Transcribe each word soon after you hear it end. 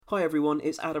Hi everyone,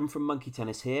 it's Adam from Monkey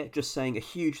Tennis here, just saying a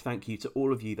huge thank you to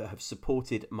all of you that have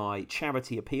supported my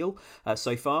charity appeal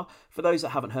so far. For those that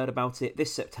haven't heard about it,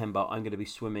 this September I'm going to be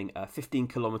swimming 15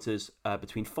 kilometres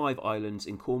between 5 islands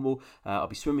in Cornwall. I'll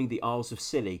be swimming the Isles of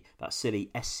Scilly, that's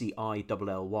Scilly, Scilly.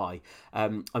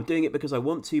 I'm doing it because I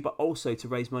want to, but also to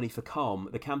raise money for Calm,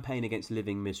 the campaign against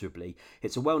living miserably.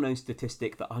 It's a well-known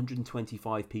statistic that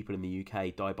 125 people in the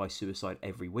UK die by suicide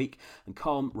every week, and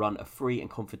Calm run a free and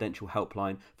confidential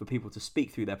helpline for people to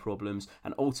speak through their problems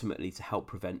and ultimately to help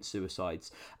prevent suicides.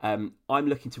 I'm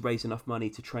looking to raise enough money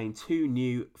to train 2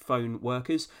 new phone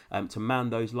workers to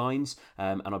man those lines,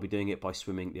 and I'll be doing it by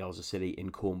swimming the Isles of Scilly in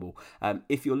Cornwall.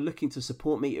 If you're looking to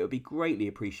support me, it would be greatly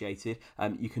appreciated.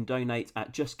 You can donate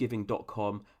at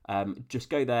justgiving.com.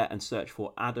 Just go there and search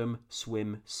for Adam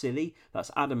Swim Scilly. That's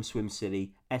Adam Swim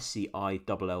Scilly, Scilly.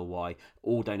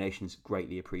 All donations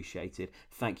greatly appreciated.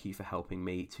 Thank you for helping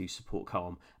me to support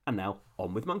Calm. And now,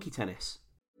 on with Monkey Tennis.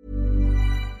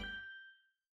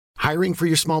 Hiring for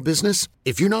your small business?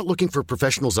 If you're not looking for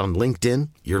professionals on LinkedIn,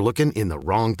 you're looking in the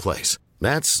wrong place.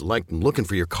 That's like looking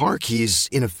for your car keys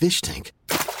in a fish tank.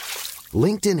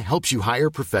 LinkedIn helps you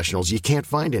hire professionals you can't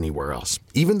find anywhere else,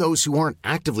 even those who aren't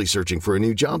actively searching for a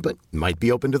new job but might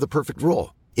be open to the perfect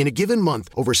role. In a given month,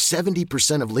 over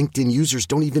 70% of LinkedIn users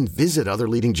don't even visit other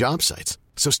leading job sites.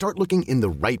 So start looking in the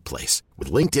right place.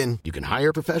 With LinkedIn, you can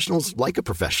hire professionals like a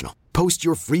professional. Post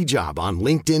your free job on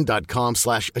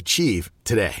linkedin.com/achieve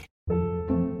today.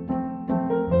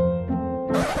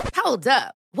 Hold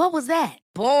up. What was that?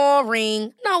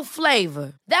 Boring. No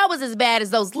flavor. That was as bad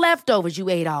as those leftovers you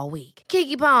ate all week.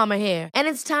 Keke Palmer here, and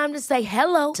it's time to say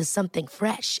hello to something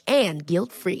fresh and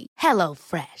guilt-free. Hello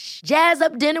Fresh. Jazz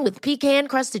up dinner with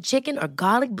pecan-crusted chicken or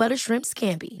garlic butter shrimp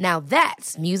scampi. Now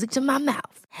that's music to my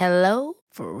mouth. Hello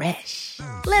Fresh.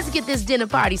 Let's get this dinner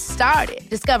party started.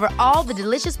 Discover all the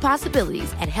delicious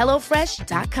possibilities at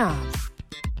hellofresh.com.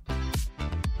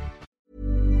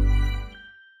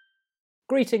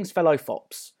 Greetings, fellow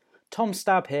fops. Tom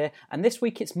Stab here, and this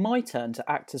week it's my turn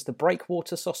to act as the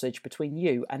breakwater sausage between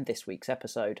you and this week's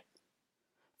episode.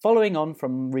 Following on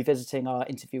from revisiting our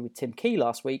interview with Tim Key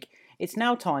last week, it's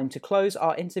now time to close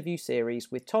our interview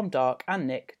series with Tom Dark and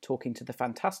Nick talking to the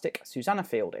fantastic Susanna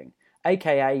Fielding,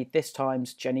 aka this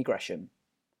time's Jenny Gresham.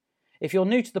 If you're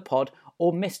new to the pod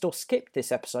or missed or skipped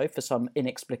this episode for some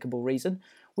inexplicable reason,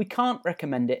 we can't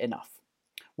recommend it enough.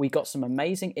 We got some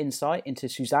amazing insight into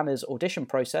Susanna's audition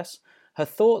process, her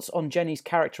thoughts on Jenny's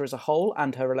character as a whole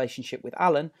and her relationship with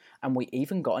Alan, and we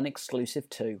even got an exclusive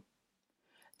too.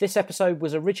 This episode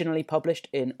was originally published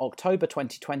in October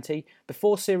 2020,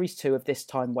 before Series 2 of This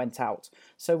Time went out,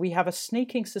 so we have a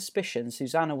sneaking suspicion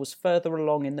Susanna was further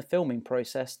along in the filming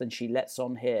process than she lets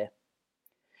on here.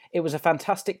 It was a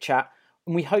fantastic chat,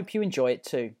 and we hope you enjoy it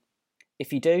too.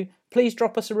 If you do, please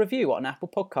drop us a review on Apple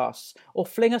Podcasts or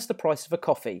fling us the price of a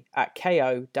coffee at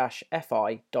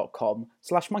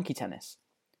ko-fi.com/monkeytennis.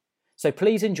 So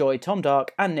please enjoy Tom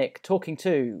Dark and Nick talking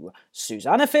to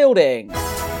Susanna Fielding.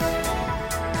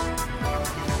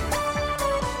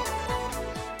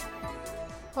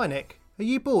 Hi Nick, are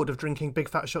you bored of drinking big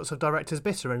fat shots of Director's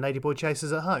Bitter and Ladyboy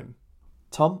Chasers at home?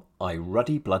 Tom, I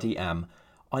ruddy bloody am.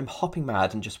 I'm hopping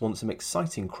mad and just want some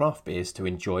exciting craft beers to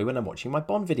enjoy when I'm watching my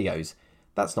Bond videos.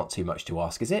 That's not too much to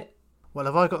ask, is it? Well,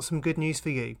 have I got some good news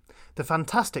for you. The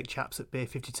fantastic chaps at Beer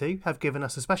 52 have given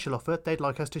us a special offer they'd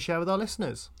like us to share with our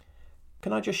listeners.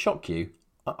 Can I just shock you?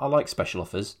 I like special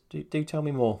offers. Do tell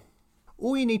me more.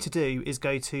 All you need to do is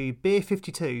go to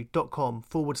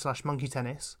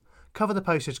beer52.com/monkeytennis, cover the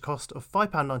postage cost of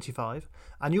 £5.95,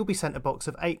 and you'll be sent a box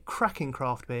of 8 cracking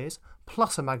craft beers,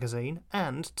 plus a magazine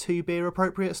and 2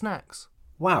 beer-appropriate snacks.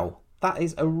 Wow, that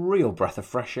is a real breath of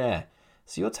fresh air.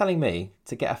 So you're telling me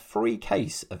to get a free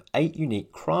case of 8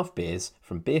 unique craft beers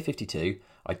from Beer 52,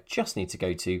 I just need to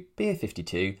go to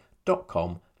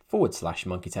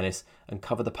beer52.com/monkeytennis and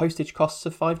cover the postage costs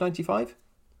of £5.95?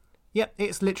 Yep,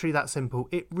 it's literally that simple.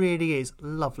 It really is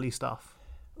lovely stuff.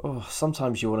 Oh,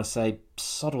 sometimes you want to say,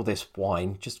 sod all this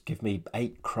wine, just give me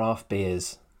 8 craft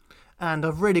beers. And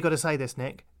I've really got to say this,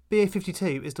 Nick. Beer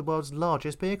 52 is the world's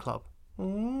largest beer club.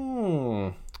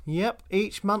 Yep,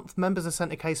 each month members are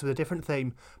sent a case with a different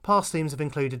theme. Past themes have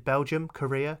included Belgium,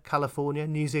 Korea, California,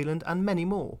 New Zealand and many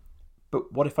more.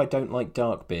 But what if I don't like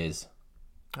dark beers?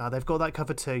 They've got that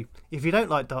covered too. If you don't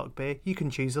like dark beer, you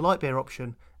can choose the light beer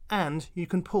option. And you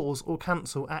can pause or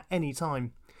cancel at any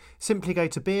time. Simply go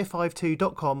to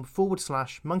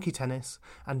beer52.com/monkeytennis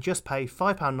and just pay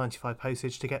 £5.95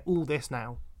 postage to get all this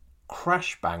now.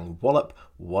 Crash bang wallop,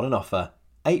 what an offer.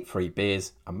 8 free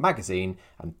beers, a magazine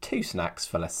and 2 snacks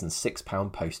for less than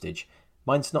 £6 postage.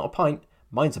 Mine's not a pint,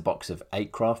 mine's a box of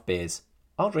 8 craft beers.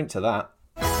 I'll drink to that.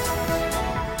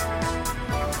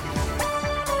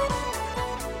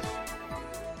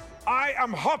 I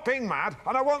am hopping mad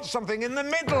and I want something in the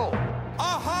middle.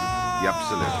 Aha!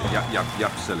 Absolutely.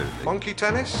 Absolutely. Monkey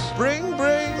tennis? Bring.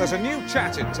 There's a new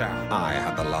chat in town. I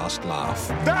had the last laugh.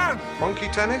 Dan! Monkey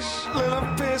tennis? Little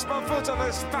pierce my foot on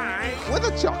his spine. With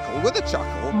a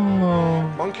chuckle.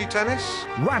 Monkey tennis?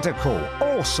 Radical.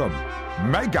 Awesome.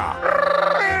 Mega.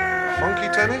 Monkey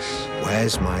tennis?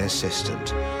 Where's my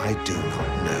assistant? I do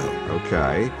not know.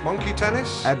 Okay. Monkey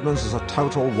tennis? Edmonds is a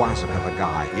total wazzock of a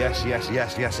guy. Yes,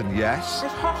 and yes.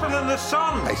 It's hotter than the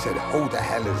sun. I said, who the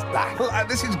hell is that? Well,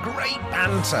 this is great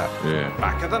banter. Yeah.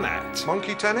 Back of the net.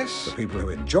 Monkey tennis? The people who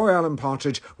enjoy Alan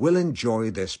Partridge will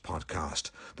enjoy this podcast.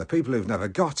 The people who've never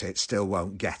got it still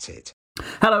won't get it.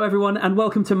 Hello everyone and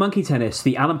welcome to Monkey Tennis,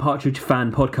 the Alan Partridge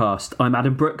fan podcast. I'm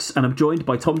Adam Brooks and I'm joined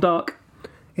by Tom Dark.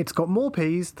 It's got more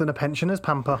peas than a pensioner's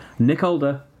pamper. Nick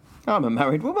Older. I'm a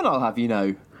married woman, I'll have you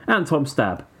know. And Tom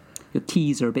Stab. Your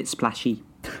teas are a bit splashy.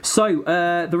 So,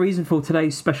 the reason for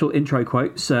today's special intro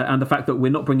quotes and the fact that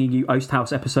we're not bringing you Oast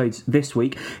House episodes this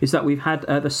week is that we've had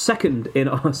the second in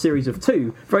our series of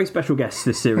two very special guests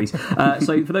this series.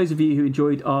 So, for those of you who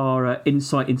enjoyed our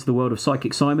insight into the world of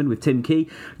Psychic Simon with Tim Key,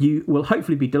 you will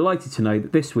hopefully be delighted to know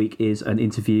that this week is an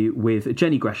interview with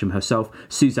Jenny Gresham herself,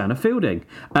 Susanna Fielding.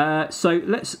 So,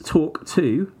 let's talk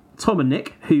to Tom and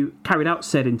Nick, who carried out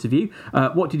said interview.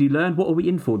 What did you learn? What are we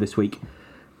in for this week?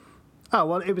 Oh,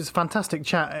 well, it was a fantastic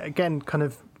chat. Again,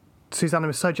 Susanna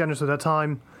was so generous with her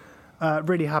time.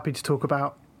 Really happy to talk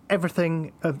about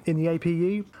everything in the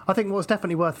APU. I think what's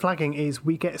definitely worth flagging is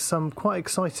we get some quite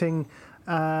exciting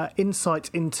insight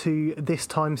into this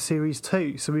time Series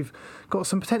 2. So we've got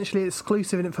some potentially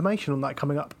exclusive information on that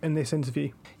coming up in this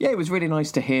interview. Yeah, it was really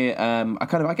nice to hear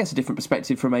I guess a different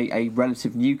perspective from a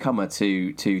relative newcomer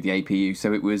to the APU.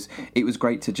 So it was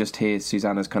great to just hear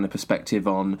Susanna's kind of perspective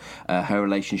on her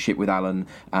relationship with Alan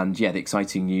and the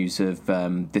exciting news of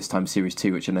this time Series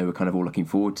 2, which I know we're kind of all looking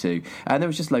forward to. And there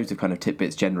was just loads of kind of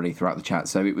tidbits generally throughout the chat.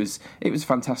 So it was a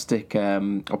fantastic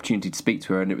opportunity to speak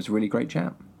to her, and it was a really great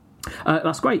chat.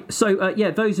 That's great. So,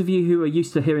 those of you who are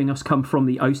used to hearing us come from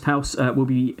the Oast House will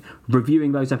be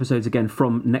reviewing those episodes again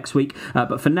from next week.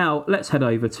 But for now, let's head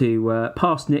over to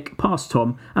past Nick, past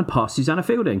Tom, and past Susanna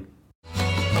Fielding.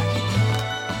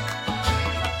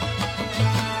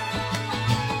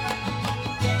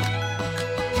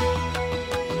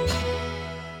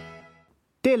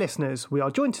 Dear listeners, we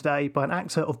are joined today by an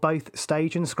actor of both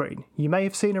stage and screen. You may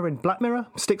have seen her in Black Mirror,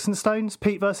 Sticks and Stones,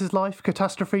 Pete vs. Life,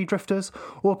 Catastrophe, Drifters,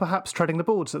 or perhaps treading the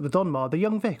boards at the Donmar, the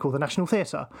Young Vic or the National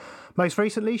Theatre. Most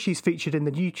recently, she's featured in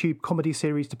the YouTube comedy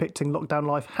series depicting lockdown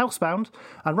life Housebound,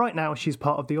 and right now she's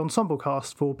part of the ensemble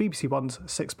cast for BBC One's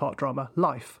 6-part drama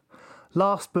Life.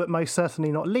 Last but most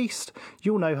certainly not least,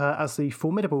 you'll know her as the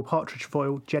formidable Partridge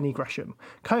foil Jenny Gresham,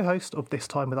 co-host of This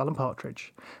Time with Alan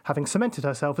Partridge, having cemented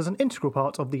herself as an integral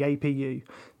part of the APU.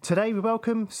 Today we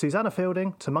welcome Susanna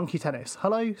Fielding to Monkey Tennis.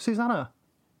 Hello, Susanna.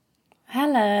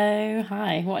 Hello,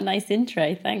 hi. What a nice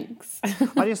intro, thanks.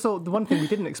 I just thought the one thing we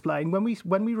didn't explain, when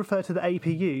we refer to the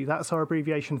APU, that's our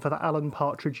abbreviation for the Alan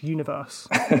Partridge universe.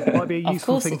 It might be a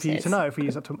useful thing for you to know if we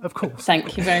use that term. Of course.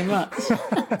 Thank you very much.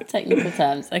 Technical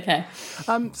terms, okay.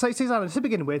 So, Susanna, to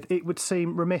begin with, it would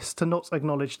seem remiss to not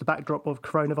acknowledge the backdrop of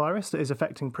coronavirus that is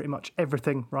affecting pretty much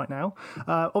everything right now.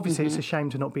 Obviously, It's a shame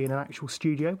to not be in an actual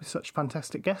studio with such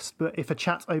fantastic guests, but if a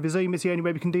chat over Zoom is the only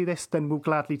way we can do this, then we'll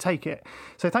gladly take it.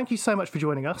 So thank you so much for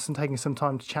joining us and taking some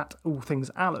time to chat all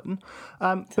things Alan.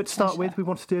 But to start with, we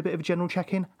want to do a bit of a general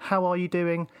check-in. How are you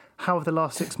doing? How have the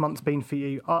last 6 months been for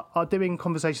you? Are doing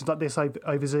conversations like this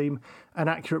over Zoom an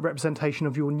accurate representation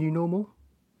of your new normal?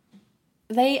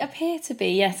 They appear to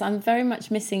be, yes. I'm very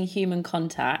much missing human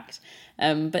contact,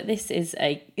 but this is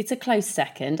it's a close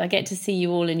second. I get to see you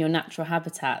all in your natural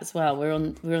habitat as well. We're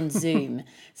on Zoom,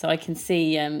 so I can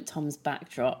see Tom's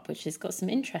backdrop, which has got some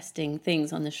interesting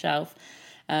things on the shelf.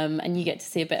 And you get to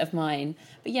see a bit of mine.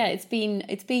 But yeah, it's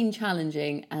been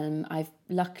challenging. I've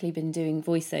luckily been doing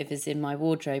voiceovers in my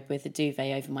wardrobe with a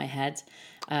duvet over my head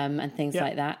and things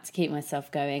like that to keep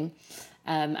myself going.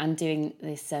 And doing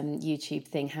this YouTube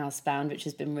thing, Housebound, which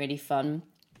has been really fun,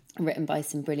 written by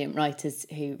some brilliant writers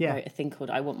who wrote a thing called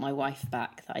I Want My Wife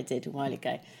Back that I did a while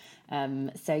ago.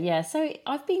 So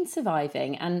I've been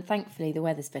surviving, and thankfully the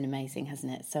weather's been amazing,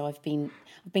 hasn't it? So I've been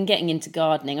getting into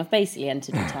gardening. I've basically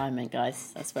entered retirement,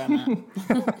 guys. That's where I'm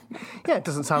at. Yeah, it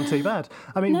doesn't sound too bad.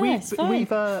 I mean,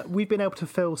 No, we've been able to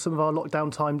fill some of our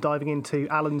lockdown time diving into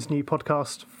Alan's new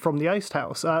podcast From the Oast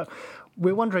House.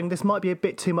 We're wondering, this might be a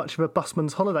bit too much of a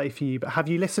busman's holiday for you, but have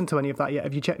you listened to any of that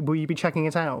yet? Will you be checking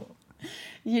it out?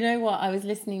 You know what? I was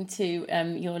listening to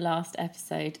your last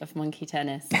episode of Monkey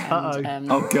Tennis.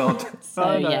 And, oh God!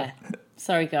 So yeah,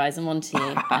 sorry guys, I'm on to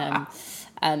you.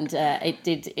 And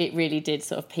it really did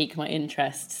sort of pique my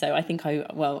interest. So I think I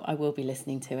will be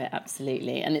listening to it,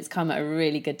 absolutely. And it's come at a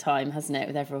really good time, hasn't it?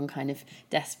 With everyone kind of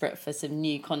desperate for some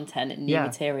new content and new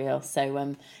material.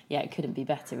 So it couldn't be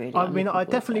better, really. I mean, I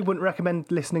definitely wouldn't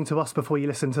recommend listening to us before you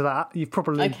listen to that. You've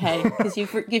probably because you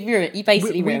basically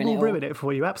ruin it. We will ruin it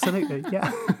for you, absolutely.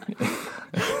 Yeah.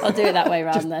 I'll do it that way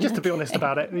round then. Just to be honest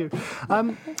about it.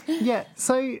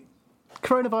 So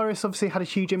coronavirus obviously had a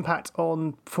huge impact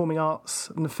on performing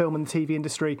arts and the film and the TV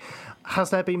industry.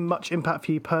 Has there been much impact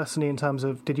for you personally in terms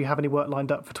of, did you have any work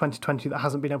lined up for 2020 that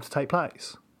hasn't been able to take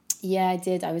place? Yeah, I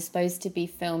did. I was supposed to be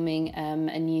filming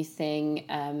a new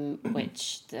thing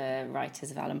which the writers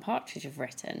of Alan Partridge have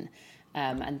written,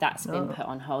 and that's been put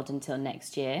on hold until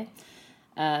next year.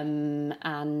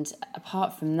 And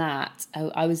apart from that,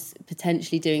 I was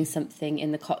potentially doing something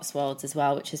in the Cotswolds as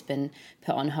well, which has been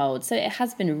put on hold. So it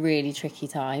has been a really tricky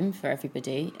time for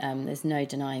everybody. There's no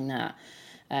denying that.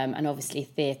 And obviously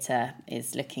theatre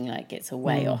is looking like it's a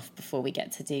way off before we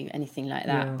get to do anything like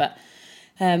that.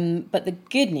 Yeah. But the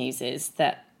good news is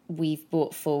that we've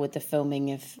brought forward the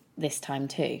filming of this time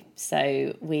too.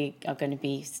 So we are going to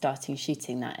be starting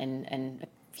shooting that in a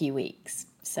few weeks.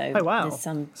 So there's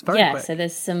some quick. So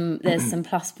there's some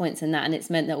plus points in that, and it's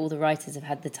meant that all the writers have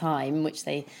had the time, which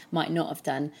they might not have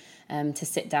done, to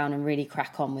sit down and really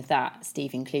crack on with that,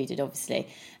 Steve included, obviously.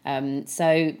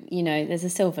 So there's a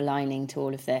silver lining to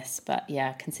all of this, but yeah,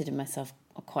 I consider myself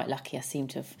quite lucky. I seem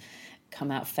to have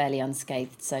come out fairly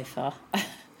unscathed so far.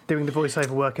 Doing the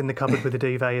voiceover work in the cupboard with the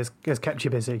duvet has kept you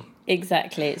busy.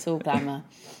 Exactly, it's all glamour.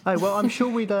 Oh, well, I'm sure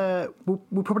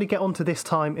we'll probably get onto this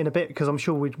time in a bit, because I'm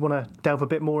sure we'd want to delve a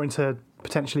bit more into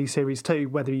potentially Series 2,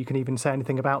 whether you can even say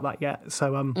anything about that yet.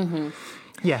 So,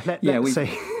 let's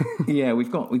see.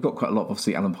 We've got quite a lot of,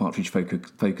 obviously, Alan Partridge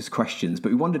focused questions, but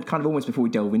we wondered kind of almost before we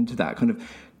delve into that, kind of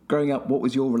growing up, what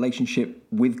was your relationship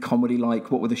with comedy like?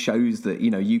 What were the shows that,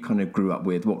 you kind of grew up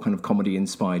with? What kind of comedy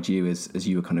inspired you as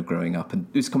you were kind of growing up? And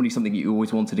is comedy something you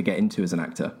always wanted to get into as an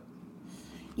actor?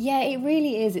 Yeah, it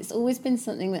really is. It's always been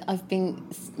something that I've been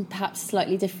perhaps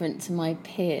slightly different to my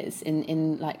peers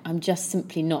in like, I'm just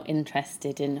simply not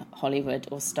interested in Hollywood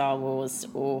or Star Wars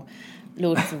or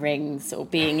Lord of the Rings or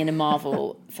being in a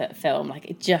Marvel film. Like,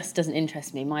 it just doesn't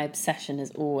interest me. My obsession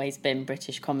has always been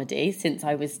British comedy since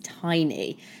I was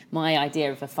tiny. My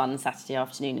idea of a fun Saturday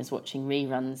afternoon is watching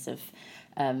reruns of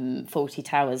Fawlty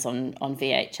Towers on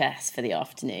VHS for the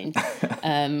afternoon,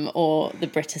 or The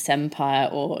British Empire,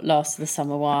 or Last of the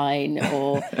Summer Wine,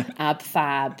 or Ab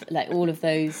Fab. Like, all of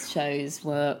those shows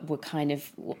were kind of,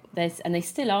 and they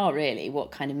still are really,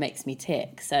 what kind of makes me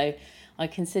tick. So I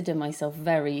consider myself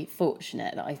very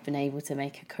fortunate that I've been able to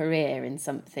make a career in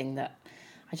something that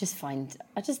I just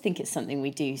think it's something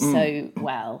we do so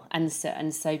well and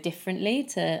so differently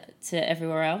to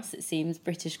everywhere else. It seems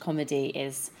British comedy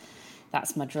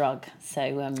that's my drug.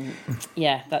 So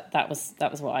that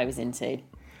was what I was into.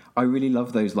 I really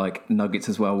love those like nuggets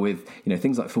as well with,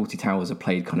 things like Fawlty Towers are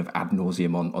played kind of ad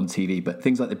nauseum on TV, but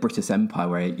things like the British Empire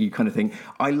where you kind of think,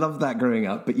 I love that growing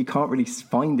up, but you can't really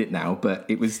find it now, but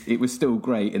it was still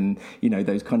great. And,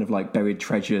 those kind of like buried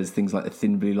treasures, things like the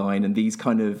Thin Blue Line and these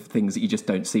kind of things that you just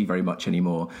don't see very much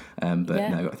anymore.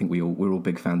 No, I think we're all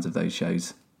big fans of those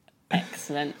shows.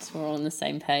 Excellent. We're all on the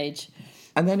same page.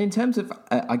 And then in terms of,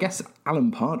 I guess,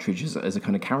 Alan Partridge as a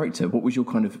kind of character, what was your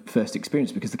kind of first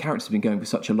experience? Because the character's been going for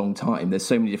such a long time. There's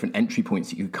so many different entry points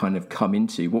that you could kind of come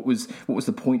into. What was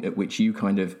the point at which you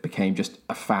kind of became just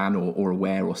a fan or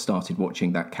aware or started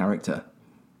watching that character?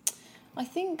 I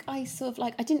think I sort of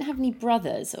I didn't have any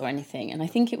brothers or anything, and I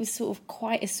think it was sort of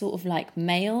quite a sort of like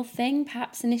male thing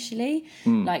perhaps initially.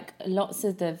 Like, lots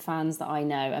of the fans that I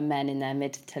know are men in their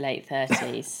mid to late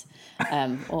 30s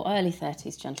or early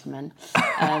 30s, gentlemen.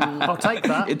 I'll take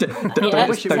that.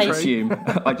 Don't assume.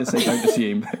 I just say don't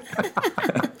assume.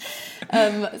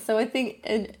 So I think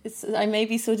I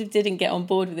maybe sort of didn't get on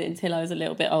board with it until I was a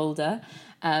little bit older.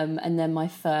 And then my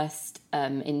first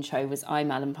intro was I'm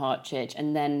Alan Partridge,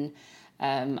 and then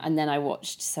I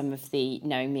watched some of the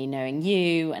Knowing Me, Knowing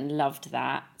You and loved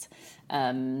that.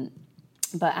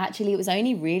 But actually, it was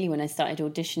only really when I started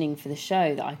auditioning for the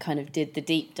show that I kind of did the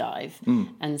deep dive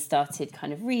and started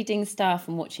kind of reading stuff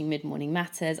and watching Mid Morning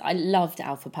Matters. I loved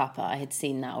Alpha Papa. I had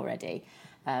seen that already.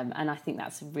 And I think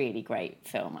that's a really great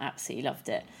film. I absolutely loved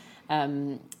it.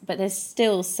 But there's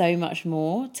still so much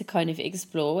more to kind of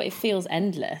explore. It feels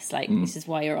endless. This is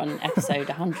why you're on episode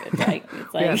 100, right?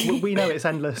 It's we know it's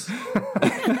endless.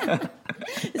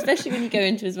 especially when you go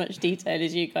into as much detail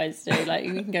as you guys do. Like,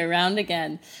 you can go around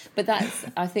again. But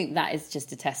I think that is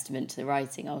just a testament to the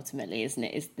writing ultimately, isn't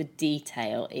it? Is the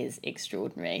detail is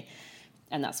extraordinary.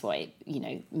 And that's why,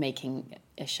 making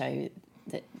a show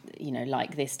that,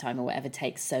 like This Time or whatever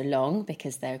takes so long,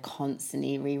 because they're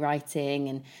constantly rewriting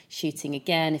and shooting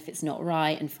again if it's not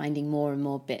right and finding more and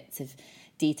more bits of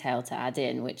detail to add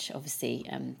in, which obviously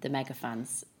the mega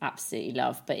fans absolutely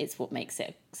love, but it's what makes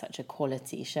it such a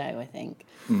quality show, I think.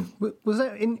 Was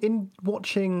there, in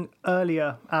watching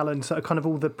earlier Alan, so kind of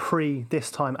all the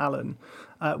This Time Alan,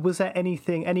 was there any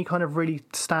kind of really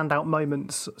standout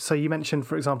moments? So you mentioned,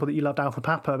 for example, that you loved Alpha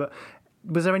Papa, but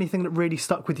was there anything that really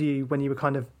stuck with you when you were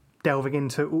kind of delving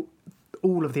into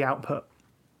all of the output?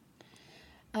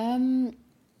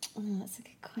 That's a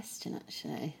good question,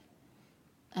 actually.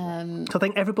 So I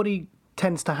think everybody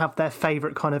tends to have their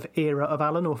favourite kind of era of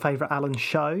Alan or favourite Alan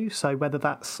show. So whether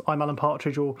that's I'm Alan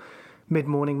Partridge or Mid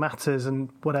Morning Matters and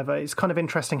whatever, it's kind of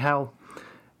interesting how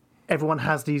everyone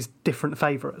has these different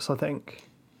favourites, I think.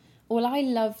 Well, I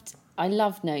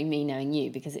loved knowing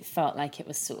you, because it felt like it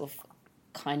was sort of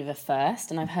kind of a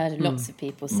first, and I've heard lots of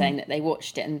people saying that they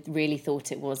watched it and really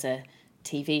thought it was a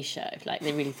TV show, like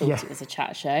they really thought it was a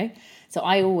chat show. So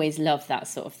I always love that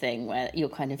sort of thing where you're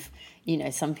kind of,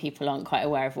 some people aren't quite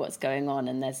aware of what's going on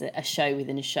and there's a show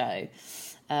within a show,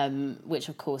 which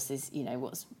of course is,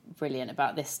 what's brilliant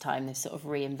about This Time. They've sort of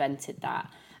reinvented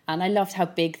that. And I loved how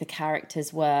big the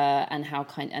characters were and how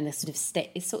and the sort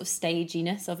of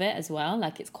staginess of it as well.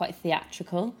 Like, it's quite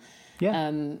theatrical.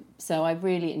 Yeah. So I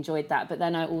really enjoyed that. But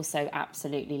then I also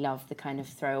absolutely love the kind of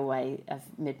throwaway of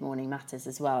Mid Morning Matters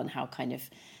as well, and how kind of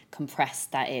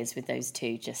compressed that is with those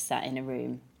two just sat in a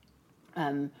room.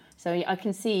 So I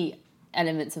can see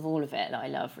elements of all of it that I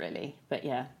love, really. But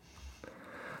yeah.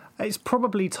 It's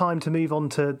probably time to move on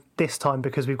to This Time,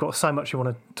 because we've got so much we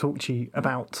want to talk to you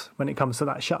about when it comes to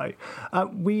that show.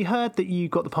 We heard that you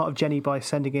got the part of Jenny by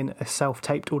sending in a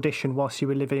self-taped audition whilst you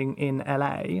were living in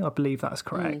LA. I believe that's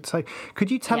correct. So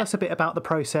could you tell us a bit about the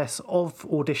process of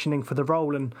auditioning for the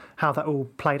role and how that all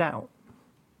played out?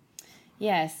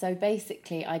 Yeah, so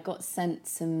basically I got sent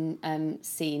some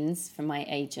scenes from my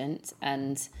agent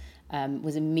and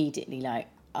was immediately like,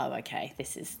 oh, okay,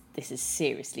 this is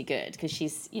seriously good, because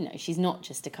she's not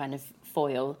just a kind of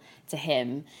foil to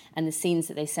him. And the scenes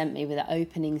that they sent me were the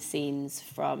opening scenes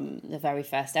from the very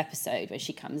first episode, where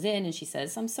she comes in and she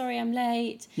says, I'm sorry I'm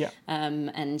late. Yeah.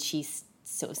 And she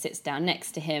sort of sits down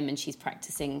next to him and she's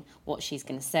practicing what she's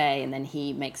going to say, and then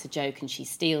he makes a joke and she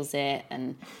steals it.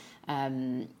 And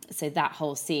so that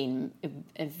whole scene,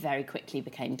 it very quickly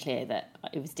became clear that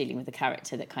it was dealing with a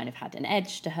character that kind of had an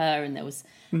edge to her, and there was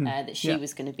that she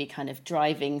was going to be kind of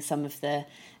driving some of the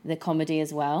comedy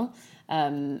as well.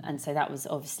 And so that was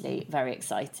obviously very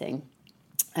exciting.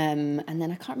 And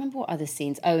then I can't remember what other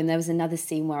scenes. Oh, and there was another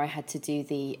scene where I had to do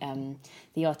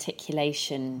the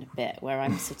articulation bit, where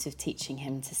I'm sort of teaching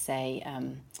him to say,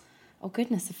 oh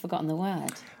goodness, I've forgotten the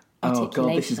word. Oh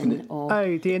God, this is going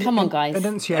to... come on, guys.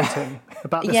 Enunciating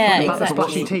about the, exactly. the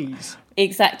splashy teas.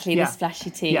 Exactly, the splashy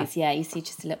teas. Yeah, you see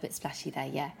just a little bit splashy there,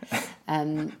 yeah.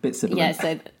 Bit sibilant.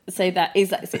 Yeah, so that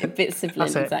is a bit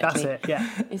sibilant, exactly. That's it, yeah.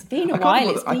 It's been a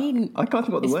while, I can't think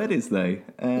what the word is, though.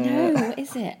 No, what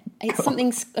is it? It's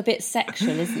something a bit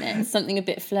sexual, isn't it? It's something a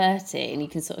bit flirty, and you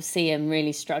can sort of see him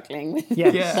really struggling with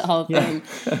the whole thing.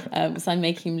 So I'm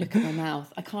making him look at my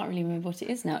mouth. I can't really remember what it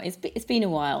is now. It's been a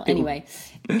while. Anyway,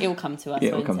 it will come to us. Yeah,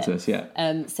 it will come to us,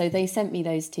 yeah. So they sent me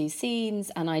those two scenes,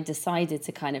 and I decided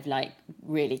to kind of like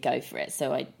really go for it.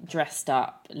 So I dressed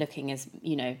up looking as,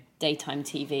 daytime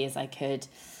TV as I could.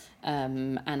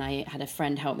 And I had a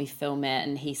friend help me film it,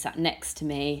 and he sat next to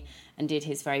me and did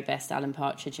his very best Alan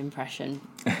Partridge impression,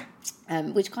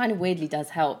 which kind of weirdly does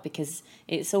help, because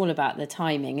it's all about the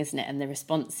timing, isn't it, and the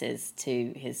responses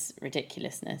to his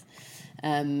ridiculousness.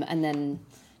 And then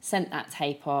sent that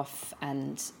tape off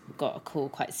and got a call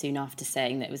quite soon after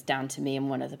saying that it was down to me and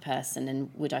one other person,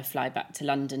 and would I fly back to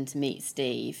London to meet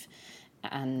Steve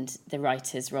and the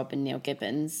writers Rob and Neil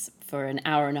Gibbons for an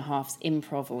hour and a half's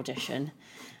improv audition.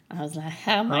 I was like,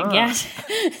 oh my God.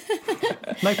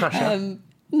 No pressure.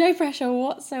 No pressure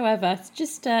whatsoever. It's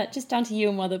just down to you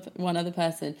and one other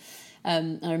person.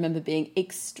 I remember being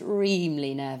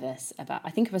extremely nervous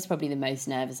I think it was probably the most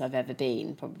nervous I've ever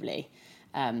been, probably.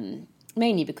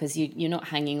 Mainly because you're not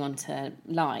hanging on to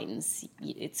lines.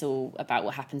 It's all about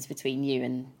what happens between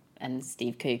you and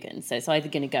Steve Coogan. So it's either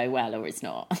going to go well or it's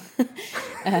not.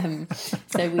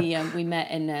 So we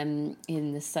met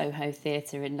in the Soho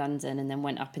Theatre in London, and then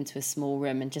went up into a small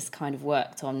room and just kind of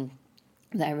worked on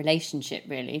their relationship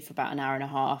really for about an hour and a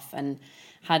half, and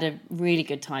had a really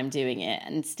good time doing it.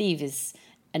 And Steve is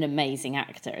an amazing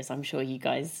actor, as I'm sure you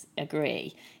guys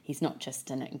agree. He's not just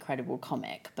an incredible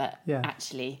comic, but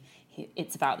actually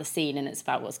it's about the scene and it's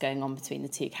about what's going on between the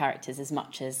two characters as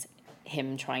much as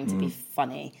him trying to be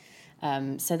funny.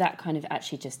 So that kind of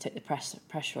actually just took the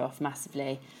pressure off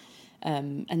massively.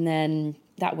 And then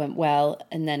that went well.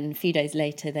 And then a few days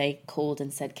later, they called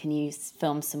and said, can you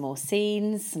film some more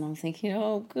scenes? And I'm thinking,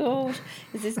 oh, God,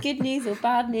 is this good news or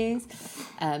bad news?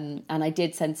 And I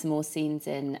did send some more scenes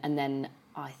in. And then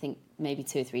I think maybe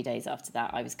 2 or 3 days after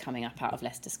that, I was coming up out of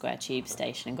Leicester Square Tube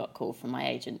Station and got a call from my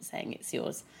agent saying, it's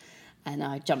yours. And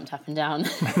I jumped up and down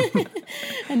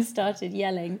and started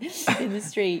yelling in the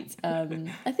street.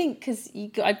 I think because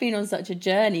I'd been on such a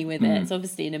journey with it. It's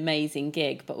obviously an amazing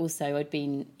gig, but also I'd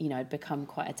become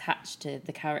quite attached to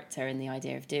the character and the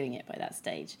idea of doing it by that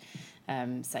stage.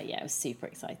 So yeah, it was super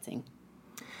exciting.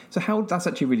 So that's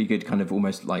actually really good, kind of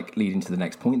almost like leading to the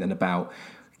next point then, about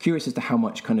curious as to how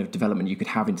much kind of development you could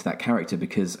have into that character,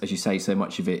 because as you say, so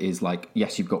much of it is like,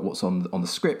 yes, you've got what's on the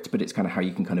script, but it's kind of how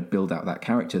you can kind of build out that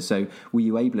character. So were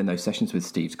you able in those sessions with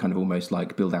Steve to kind of almost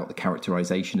like build out the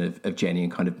characterization of Jenny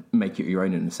and kind of make it your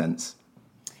own in a sense?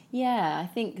 Yeah, I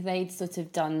think they'd sort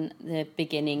of done the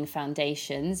beginning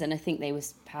foundations, and I think they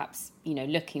was perhaps,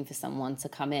 looking for someone to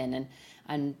come in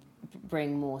and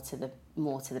bring more to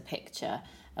the picture,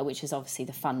 which is obviously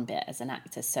the fun bit as an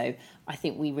actor. So I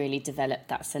think we really developed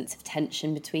that sense of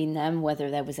tension between them, whether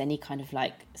there was any kind of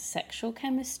like sexual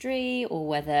chemistry or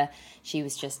whether she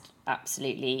was just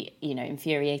absolutely,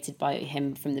 infuriated by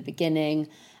him from the beginning,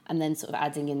 and then sort of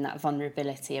adding in that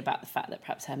vulnerability about the fact that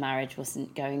perhaps her marriage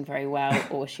wasn't going very well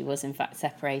or she was in fact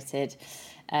separated.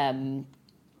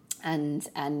 And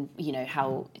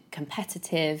how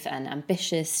competitive and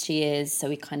ambitious she is. So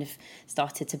we kind of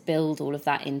started to build all of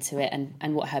that into it,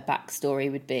 and what her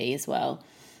backstory would be as well.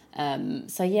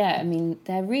 So yeah, I mean,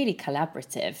 they're really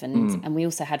collaborative, and we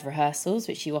also had rehearsals,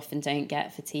 which you often don't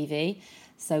get for TV.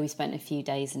 So we spent a few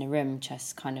days in a room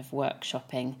just kind of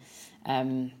workshopping,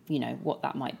 what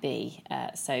that might be.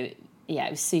 So yeah,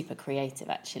 it was super creative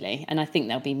actually, and I think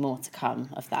there'll be more to come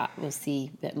of that. We'll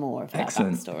see a bit more of her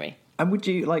backstory. And would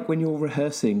you, like, when you're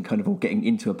rehearsing kind of or getting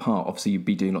into a part, obviously you'd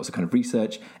be doing lots of kind of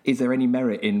research. Is there any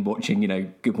merit in watching,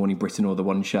 Good Morning Britain or The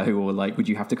One Show? Or, like, would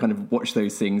you have to kind of watch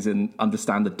those things and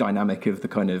understand the dynamic of the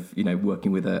kind of,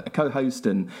 working with a co-host?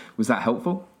 And was that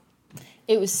helpful?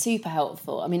 It was super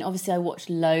helpful. I mean, obviously I watched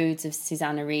loads of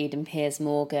Susanna Reid and Piers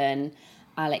Morgan,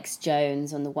 Alex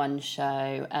Jones on The One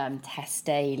Show, Tess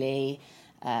Daly,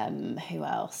 who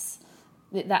else?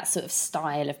 That sort of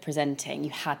style of presenting, you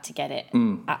had to get it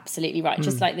absolutely right.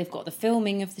 Just like they've got the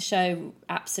filming of the show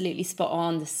absolutely spot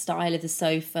on, the style of the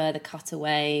sofa, the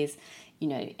cutaways,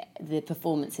 the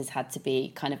performances had to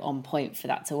be kind of on point for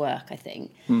that to work, I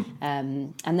think.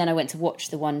 And then I went to watch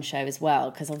The One Show as well,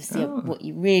 because obviously what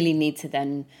you really need to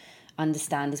then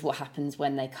understand is what happens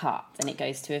when they cut and it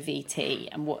goes to a VT,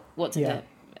 and what do the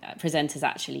presenters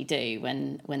actually do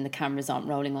when the cameras aren't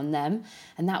rolling on them.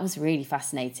 And that was really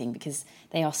fascinating, because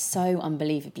they are so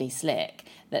unbelievably slick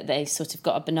that they sort of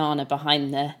got a banana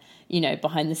behind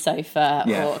the sofa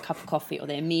or a cup of coffee, or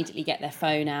they immediately get their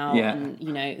phone out and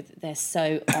they're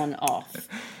so on off.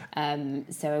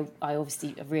 So I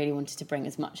obviously really wanted to bring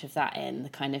as much of that in, the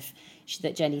kind of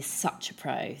that Jenny's such a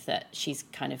pro that she's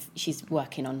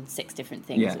working on 6 different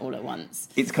things all at once.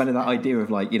 It's kind of that idea of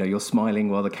like, you're smiling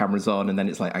while the camera's on, and then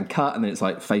it's like, and cut, and then it's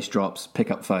like face drops, pick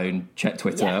up phone, check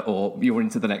Twitter, or you're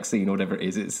into the next scene or whatever it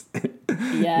is. It's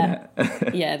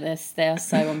they are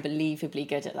so unbelievably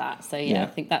good at that. So I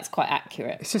think that's quite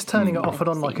accurate. It's just turning it off and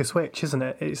on like a switch, isn't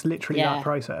it? It's literally that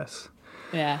process.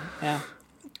 Yeah.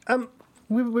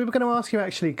 We were going to ask you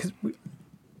actually, because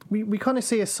we kind of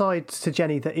see a side to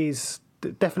Jenny that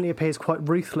definitely appears quite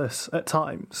ruthless at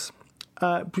times.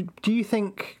 Do you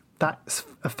think that's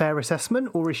a fair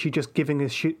assessment, or is she just giving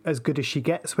as good as she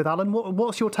gets with Alan?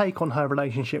 What's your take on her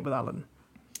relationship with Alan?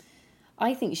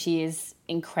 I think she is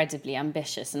incredibly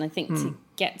ambitious, and I think to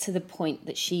get to the point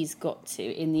that she's got to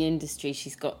in the industry,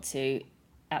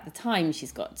 at the time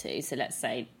she's got to, so let's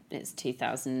say it's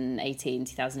 2018,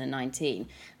 2019,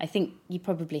 I think you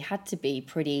probably had to be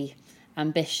pretty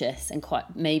ambitious and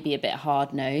quite maybe a bit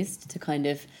hard-nosed to kind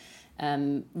of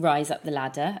rise up the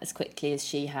ladder as quickly as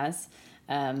she has.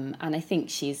 And I think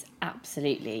she's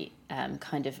absolutely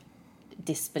kind of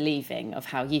disbelieving of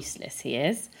how useless he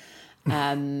is.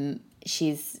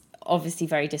 She's obviously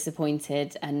very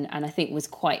disappointed, and I think was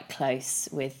quite close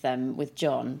with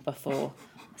John before,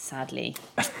 sadly,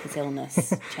 his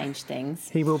illness changed things.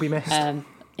 He will be missed.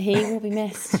 He will be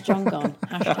missed. John gone.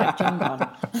 # John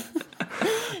gone.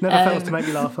 Never fails to make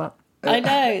me laugh, that. I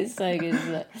know, it's so good,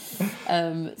 isn't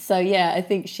it? So yeah, I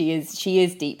think she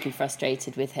is deeply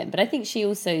frustrated with him, but I think she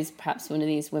also is perhaps one of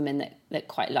these women that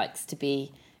quite likes to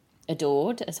be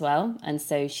adored as well, and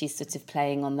so she's sort of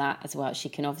playing on that as well. She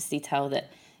can obviously tell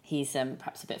that he's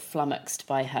perhaps a bit flummoxed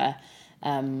by her,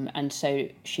 and so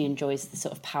she enjoys the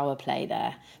sort of power play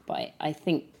there. But I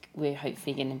think we're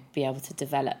hopefully going to be able to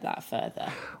develop that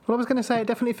further. Well, I was going to say, it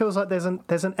definitely feels like there's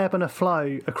an ebb and a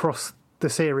flow across the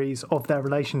series of their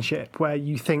relationship, where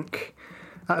you think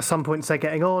at some points they're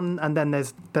getting on, and then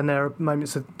there are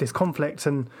moments of this conflict,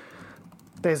 and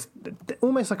there's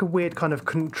almost like a weird kind of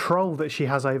control that she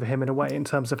has over him in a way, in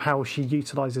terms of how she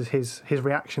utilises his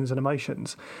reactions and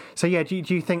emotions. So yeah, do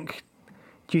you think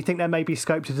there may be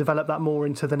scope to develop that more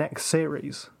into the next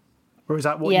series, or is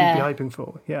that what you'd be hoping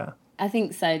for? Yeah, I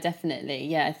think so, definitely.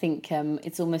 Yeah, I think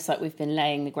it's almost like we've been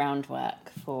laying the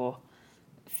groundwork for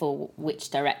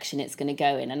which direction it's going to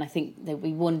go in, and I think that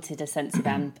we wanted a sense of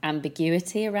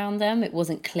ambiguity around them. It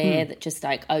wasn't clear that just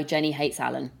like, oh, Jenny hates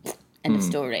Alan, end of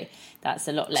story. That's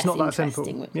a lot less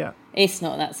interesting. That simple. Yeah, it's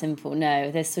not that simple.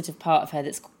 No, there's sort of part of her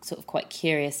that's sort of quite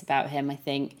curious about him, I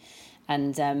think,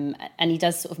 and he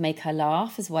does sort of make her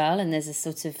laugh as well. And there's a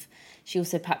sort of, she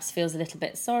also perhaps feels a little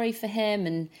bit sorry for him,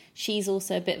 and she's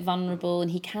also a bit vulnerable,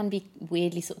 and he can be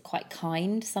weirdly sort of quite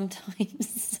kind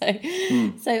sometimes.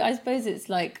 So I suppose it's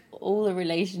like all the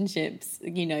relationships,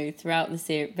 you know, throughout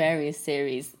the various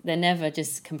series, they're never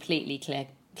just completely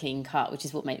clean cut, which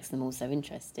is what makes them all so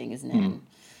interesting, isn't it?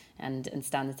 And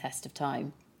stand the test of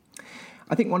time.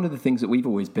 I think one of the things that we've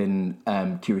always been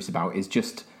curious about is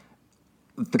just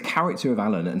the character of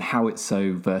Alan and how it's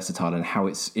so versatile and how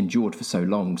it's endured for so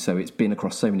long. So it's been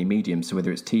across so many mediums. So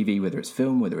whether it's TV, whether it's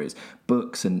film, whether it's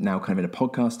books, and now kind of in a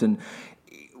podcast. And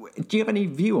do you have any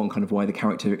view on kind of why the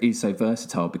character is so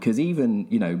versatile? Because even,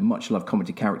 you know, much loved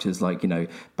comedy characters like, you know,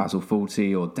 Basil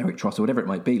Fawlty or Derek Truss or whatever it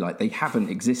might be, like they haven't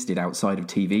existed outside of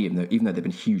TV, even though they've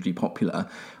been hugely popular.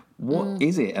 What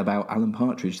is it about Alan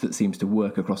Partridge that seems to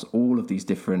work across all of these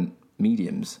different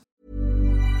mediums?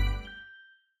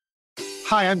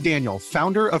 Hi, I'm Daniel,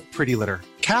 founder of Pretty Litter.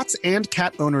 Cats and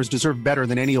cat owners deserve better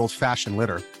than any old-fashioned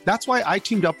litter. That's why I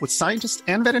teamed up with scientists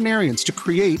and veterinarians to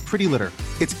create Pretty Litter.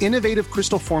 Its innovative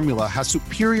crystal formula has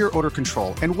superior odor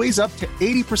control and weighs up to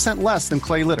 80% less than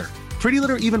clay litter. Pretty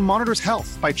Litter even monitors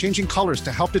health by changing colors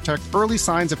to help detect early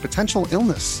signs of potential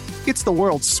illness. It's the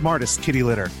world's smartest kitty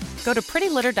litter. Go to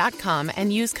prettylitter.com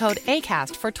and use code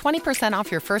ACAST for 20%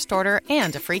 off your first order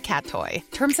and a free cat toy.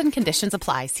 Terms and conditions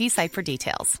apply. See site for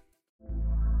details.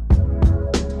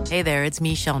 Hey there, it's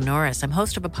Michelle Norris. I'm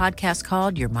host of a podcast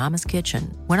called Your Mama's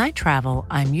Kitchen. When I travel,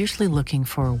 I'm usually looking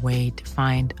for a way to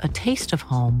find a taste of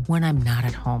home when I'm not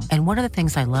at home. And one of the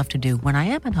things I love to do when I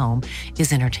am at home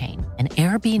is entertain. And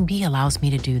Airbnb allows me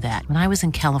to do that. When I was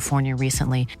in California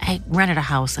recently, I rented a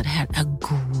house that had a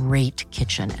great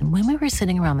kitchen. And when we were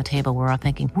sitting around the table, we're all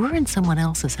thinking, we're in someone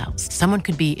else's house. Someone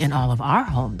could be in all of our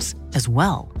homes as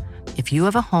well. If you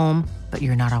have a home, but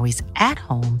you're not always at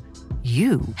home,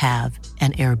 you have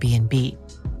an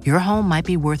Airbnb. Your home might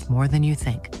be worth more than you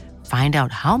think. Find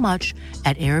out how much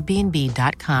at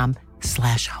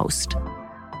airbnb.com/host.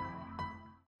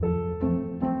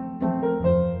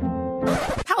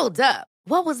 Hold up.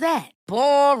 What was that?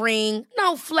 Boring.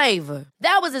 No flavor.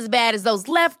 That was as bad as those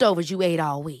leftovers you ate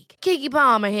all week. Keke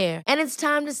Palmer here, and it's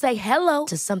time to say hello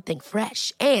to something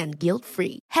fresh and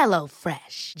guilt-free. Hello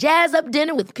Fresh. Jazz up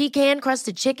dinner with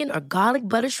pecan-crusted chicken or garlic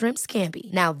butter shrimp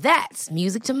scampi. Now that's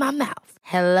music to my mouth.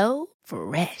 Hello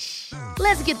Fresh.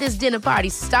 Let's get this dinner party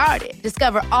started.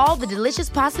 Discover all the delicious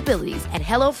possibilities at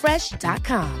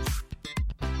hellofresh.com.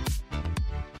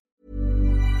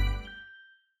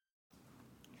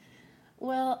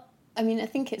 Well, I mean, I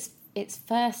think it's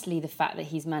firstly the fact that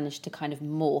he's managed to kind of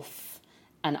morph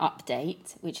and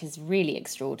update, which is really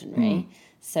extraordinary.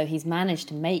 So he's managed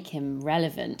to make him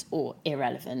relevant or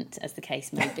irrelevant, as the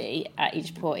case may be, at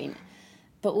each point.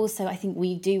 But also, I think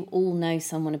we do all know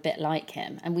someone a bit like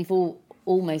him, and we've all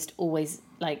almost always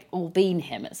all been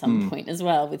him at some point as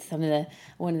well. With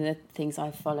one of the things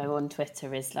I follow on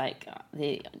Twitter is like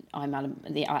the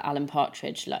Alan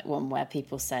Partridge one where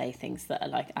people say things that are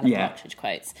like Alan Partridge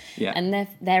quotes, and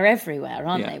they're everywhere,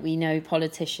 aren't they? We know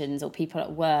politicians or people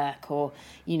at work or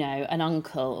an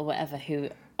uncle or whatever who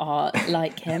are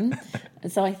like him,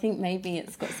 and so I think maybe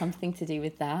it's got something to do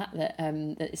with that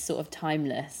is sort of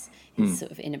timeless, his sort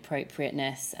of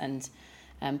inappropriateness and.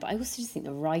 But I also just think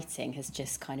the writing has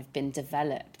just kind of been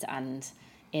developed and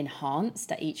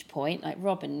enhanced at each point. Like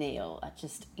Rob and Neil are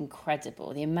just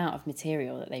incredible. The amount of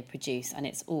material that they produce, and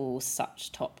it's all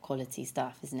such top quality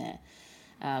stuff, isn't it?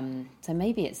 So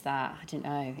maybe it's that. I don't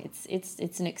know.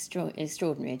 It's an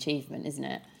extraordinary achievement, isn't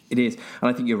it? It is, and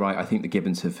I think you're right. I think the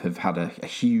Gibbons have had a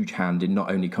huge hand in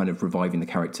not only kind of reviving the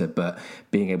character, but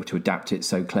being able to adapt it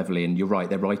so cleverly. And you're right,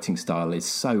 their writing style is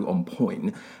so on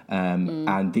point,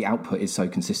 and the output is so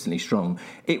consistently strong.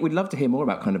 We'd love to hear more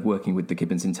about kind of working with the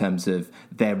Gibbons in terms of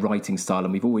their writing style.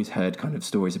 And we've always heard kind of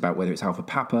stories about whether it's Alpha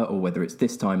Papa or whether it's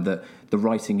this time that the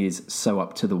writing is so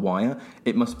up to the wire.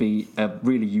 It must be a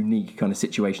really unique kind of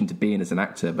situation to be in as an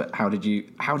actor. But how do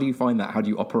you find that? How do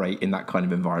you operate in that kind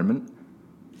of environment?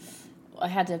 I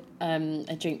had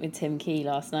a drink with Tim Key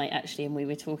last night, actually, and we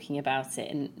were talking about it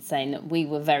and saying that we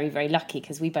were very, very lucky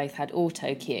because we both had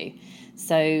auto cue.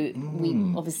 So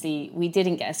we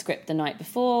didn't get a script the night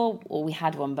before, or we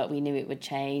had one, but we knew it would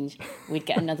change. We'd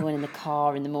get another one in the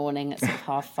car in the morning at sort of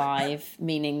 5:30,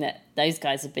 meaning that those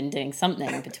guys have been doing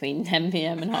something between 10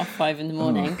 p.m. and 5:30 in the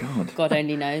morning. Oh, God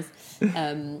only knows.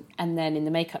 And then in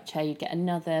the makeup chair, you'd get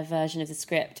another version of the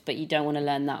script, but you don't want to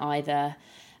learn that either.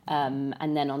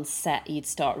 And then on set, you'd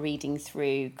start reading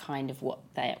through kind of what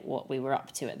we were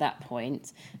up to at that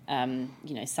point.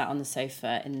 Sat on the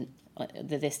sofa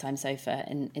the This Time sofa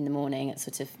in the morning at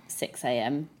sort of 6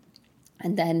 a.m.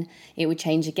 And then it would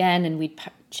change again, and we'd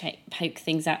poke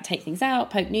things out, take things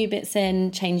out, poke new bits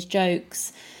in, change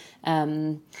jokes,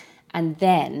 and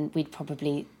then we'd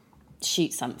probably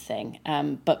shoot something.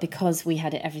 But because we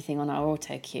had everything on our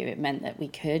auto cue, it meant that we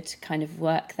could kind of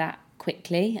work that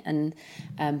quickly. And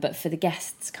but for the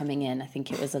guests coming in, I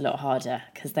think it was a lot harder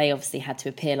because they obviously had to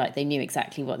appear like they knew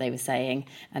exactly what they were saying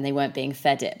and they weren't being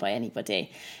fed it by anybody.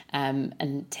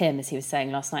 And Tim, as he was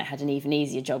saying last night, had an even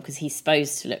easier job because he's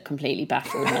supposed to look completely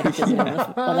baffled, like he doesn't know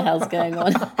what the hell's going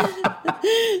on.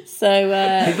 So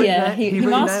he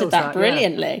mastered that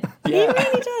brilliantly. Yeah. He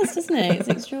really does, doesn't he? It's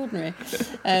extraordinary.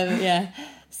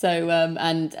 So,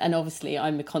 and obviously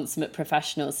I'm a consummate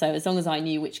professional, so as long as I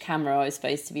knew which camera I was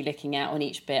supposed to be looking at on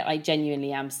each bit, I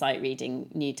genuinely am sight reading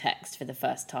new text for the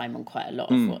first time on quite a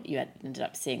lot of what you ended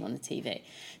up seeing on the TV.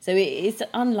 So it's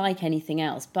unlike anything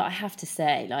else, but I have to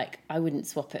say, like, I wouldn't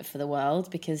swap it for the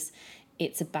world because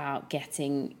it's about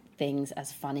getting things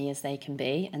as funny as they can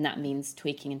be, and that means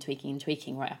tweaking and tweaking and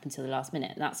tweaking right up until the last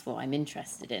minute. That's what I'm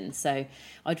interested in. So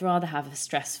I'd rather have a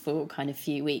stressful kind of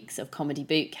few weeks of comedy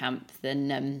boot camp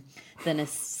than a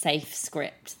safe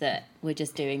script that we're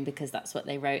just doing because that's what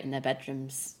they wrote in their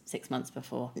bedrooms 6 months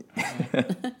before.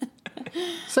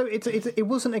 So it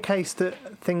wasn't a case that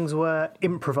things were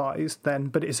improvised then,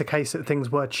 but it's a case that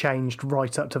things were changed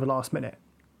right up to the last minute.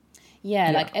 Yeah,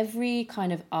 like every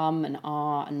kind of and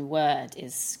ah and word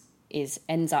is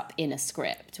ends up in a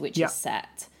script, which is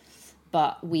set.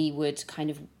 But we would kind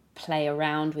of play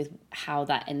around with how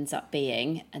that ends up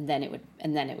being, and then it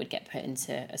would get put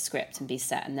into a script and be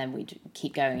set, and then we'd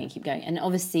keep going and keep going. And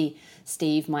obviously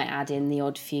Steve might add in the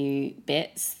odd few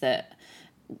bits that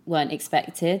weren't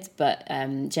expected, but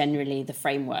generally the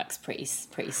framework's pretty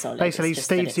solid. Basically,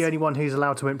 Steve's the only one who's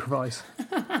allowed to improvise.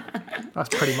 That's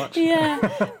pretty much.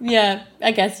 Yeah,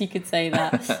 I guess you could say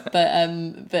that.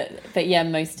 But yeah,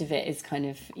 most of it is kind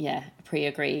of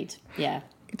pre-agreed. Yeah,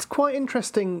 it's quite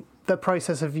interesting the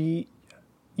process of you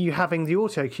having the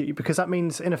auto cue, because that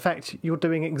means in effect you're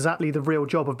doing exactly the real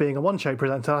job of being a one-show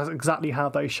presenter. That's exactly how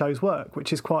those shows work,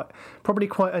 which is probably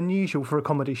quite unusual for a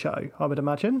comedy show, I would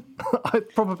imagine.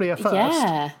 Probably a first.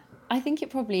 Yeah, I think it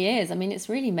probably is. I mean, it's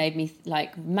really made me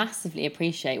massively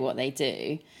appreciate what they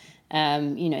do.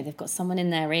 They've got someone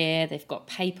in their ear, they've got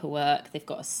paperwork, they've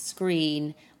got a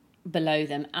screen below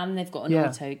them, and they've got an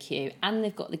auto cue, and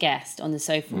they've got the guest on the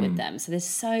sofa with them. So there's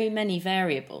so many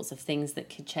variables of things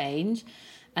that could change,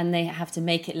 and they have to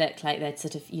make it look like they're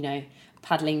sort of,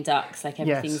 paddling ducks, like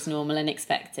everything's normal and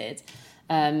expected.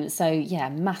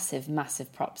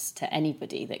 Massive props to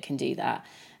anybody that can do that.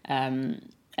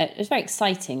 It's very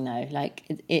exciting though,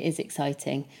 it is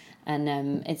exciting.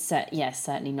 And it's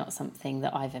certainly not something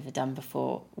that I've ever done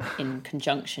before in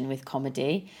conjunction with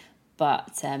comedy,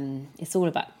 but it's all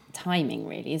about timing,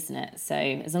 really, isn't it? So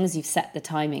as long as you've set the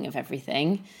timing of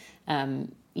everything,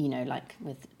 like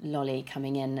with Lolly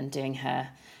coming in and doing her,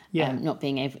 her not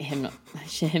being able to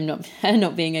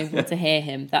hear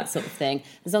him, that sort of thing.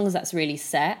 As long as that's really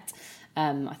set,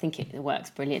 I think it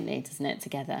works brilliantly, doesn't it,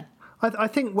 together? I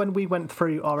think when we went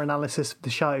through our analysis of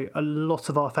the show, a lot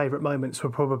of our favourite moments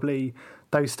were probably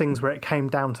those things where it came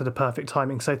down to the perfect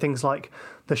timing. So things like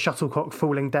the shuttlecock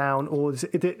falling down, or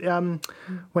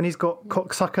when he's got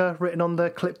cocksucker written on the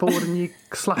clipboard and you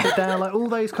slap it down, like all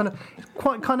those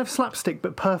quite kind of slapstick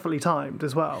but perfectly timed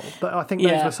as well. But I think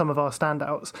those were some of our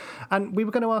standouts. And we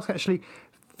were going to ask, actually,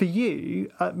 for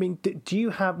you, I mean, do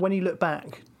you have, when you look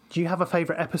back, Do you have a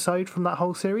favourite episode from that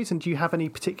whole series, and do you have any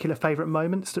particular favourite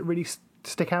moments that really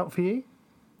stick out for you?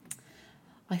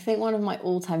 I think one of my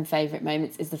all-time favourite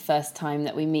moments is the first time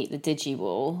that we meet the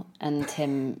Digiwall and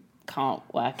Tim can't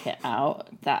work it out.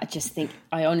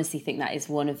 I honestly think that is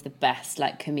one of the best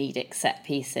like comedic set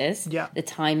pieces. Yeah. The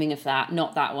timing of that,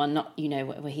 not that one, not, you know,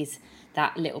 where he's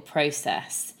that little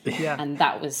process. Yeah. And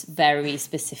that was very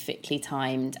specifically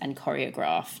timed and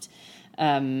choreographed.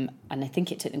 And I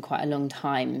think it took them quite a long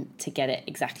time to get it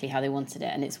exactly how they wanted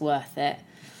it, and it's worth it.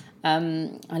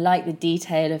 I like the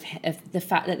detail of the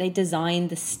fact that they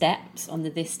designed the steps on the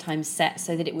This Time set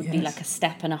so that it would be like a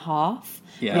step and a half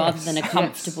rather than a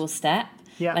comfortable step.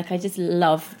 Yeah. Like, I just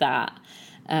love that.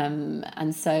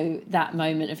 And so that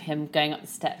moment of him going up the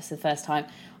steps for the first time,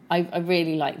 I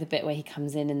really like the bit where he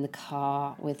comes in the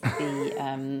car with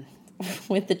the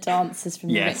with the dancers from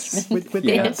Richmond. With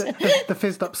the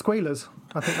fizzed up squealers.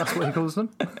 I think that's what he calls them.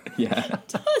 Yeah.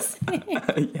 Does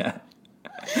he? Yeah.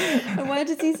 And what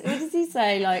does he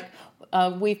say? Like,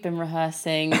 we've been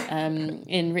rehearsing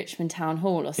in Richmond Town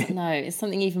Hall or something. No, it's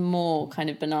something even more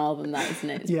kind of banal than that, isn't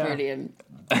it? It's brilliant.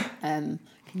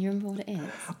 Can you remember what it is?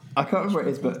 I can't remember what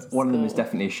it is, but one of them is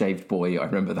definitely a shaved boy. I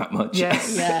remember that much.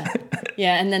 Yes.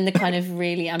 Yeah. And then the kind of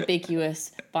really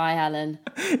ambiguous, bye, Alan.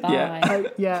 Bye.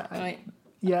 Yeah.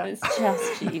 Yeah.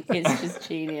 It's just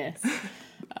genius.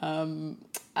 And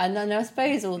then I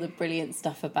suppose all the brilliant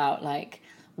stuff about like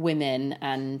women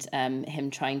and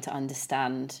him trying to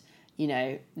understand, you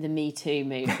know, the Me Too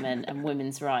movement and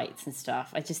women's rights and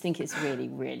stuff. I just think it's really,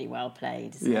 really well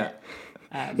played, isn't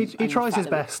it? He tries his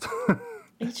best.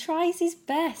 He tries his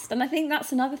best, and I think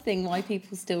that's another thing why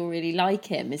people still really like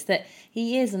him, is that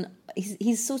he's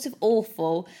sort of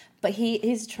awful, but he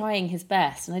is trying his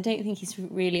best, and I don't think he's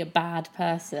really a bad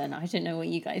person. I don't know what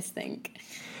you guys think.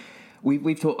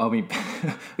 We've talked. I mean,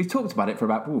 we've talked about it for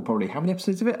about probably how many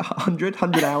episodes of it?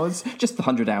 100 hours, just the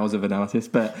 100 hours of an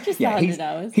artist. But just yeah, 100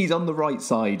 hours. He's on the right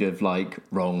side of like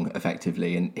wrong,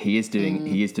 effectively, and he is doing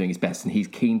his best, and he's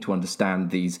keen to understand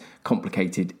these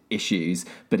complicated issues.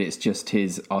 But it's just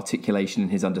his articulation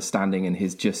and his understanding and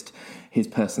his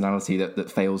personality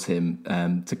that fails him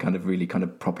to kind of really kind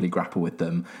of properly grapple with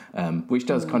them, which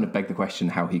does kind of beg the question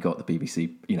how he got the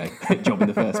BBC, job in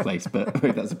the first place. But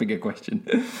that's a bigger question.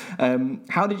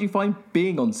 How did you find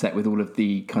being on set with all of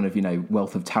the kind of,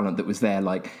 wealth of talent that was there?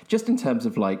 Like, just in terms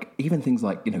of like, even things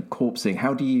like,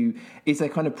 corpsing, is there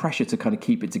kind of pressure to kind of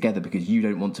keep it together because you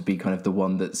don't want to be kind of the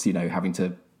one that's, having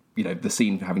to, the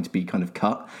scene having to be kind of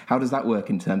cut? How does that work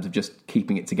in terms of just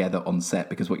keeping it together on set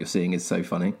because what you're seeing is so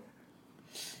funny?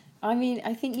 I mean,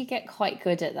 I think you get quite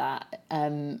good at that.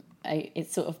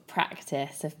 It's sort of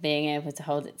practice of being able to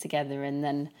hold it together and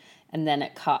then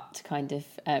at cut kind of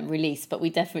release. But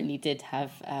we definitely did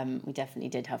have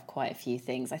quite a few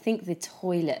things. I think the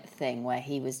toilet thing where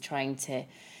he was trying to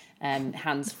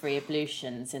hands-free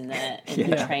ablutions in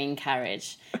the train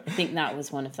carriage. I think that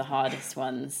was one of the hardest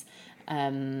ones.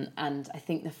 And I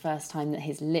think the first time that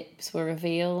his lips were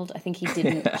revealed, I think he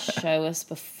didn't show us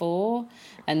before,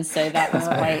 and so that was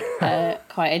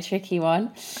quite a tricky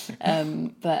one.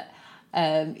 But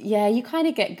you kind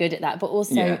of get good at that. But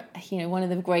also, one of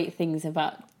the great things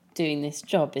about doing this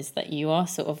job is that you are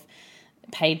sort of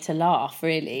paid to laugh.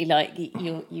 Really, like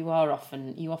you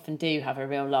often do have a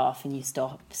real laugh, and you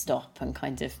stop and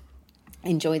kind of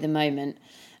enjoy the moment.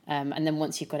 And then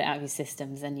once you've got it out of your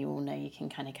systems, then you all know you can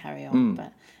kind of carry on.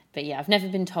 But yeah, I've never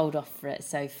been told off for it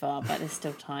so far, but there's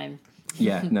still time.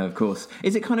 Yeah, no, of course.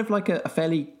 Is it kind of like a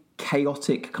fairly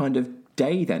chaotic kind of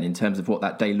day then, in terms of what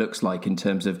that day looks like, in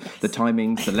terms of the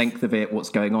timings, the length of it, what's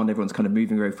going on? Everyone's kind of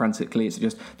moving very frantically. It's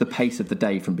just the pace of the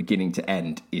day from beginning to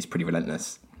end is pretty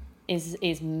relentless.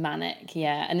 Is manic,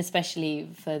 yeah, and especially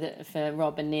for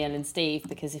Rob and Neil and Steve,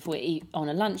 because if we're on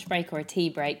a lunch break or a tea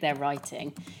break, they're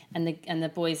writing, and the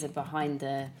boys are behind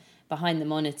the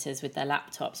monitors with their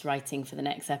laptops writing for the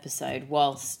next episode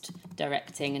whilst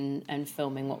directing and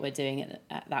filming what we're doing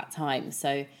at that time.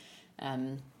 So,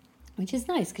 which is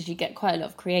nice because you get quite a lot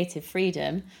of creative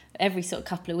freedom. Every sort of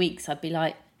couple of weeks, I'd be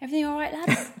like, "Everything all right,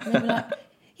 lads?" And they'd be like,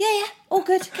 Yeah, all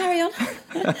good, carry on.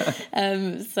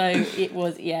 So it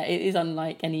is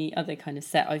unlike any other kind of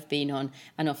set I've been on,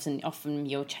 and often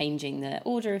you're changing the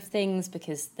order of things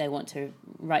because they want to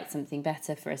write something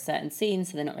better for a certain scene,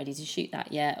 so they're not ready to shoot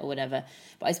that yet or whatever.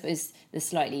 But I suppose the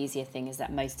slightly easier thing is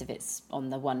that most of it's on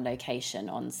the one location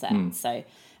on set, so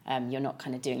you're not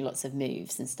kind of doing lots of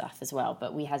moves and stuff as well.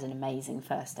 But we had an amazing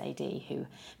first AD who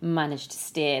managed to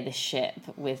steer the ship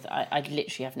with, I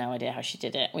literally have no idea how she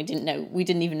did it. We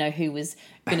didn't even know who was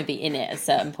going to be in it at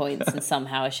certain points, and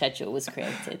somehow a schedule was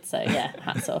created. So yeah,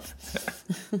 hats off.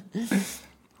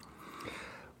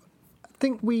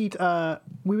 think we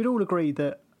would all agree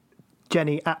that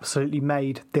Jenny absolutely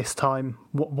made this time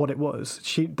what it was.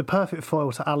 The perfect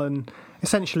foil to Alan,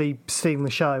 essentially stealing the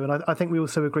show. And I think we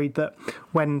also agreed that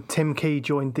when Tim Key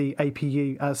joined the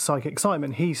APU as Psychic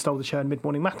Simon, he stole the show in Mid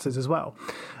Morning Matters as well.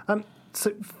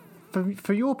 So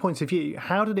for your point of view,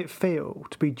 how did it feel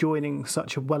to be joining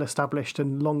such a well-established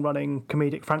and long-running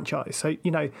comedic franchise? So,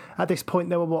 at this point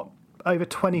there were, over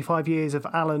 25 years of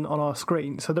Alan on our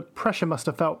screen, so the pressure must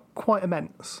have felt quite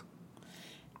immense.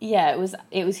 Yeah,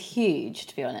 it was huge,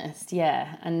 to be honest.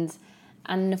 Yeah, and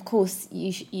of course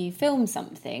you film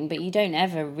something, but you don't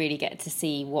ever really get to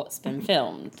see what's been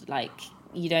filmed. Like,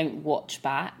 you don't watch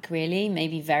back really.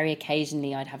 Maybe very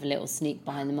occasionally I'd have a little sneak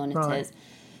behind the monitors. Right.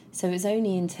 So it was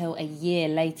only until a year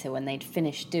later, when they'd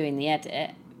finished doing the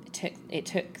edit. It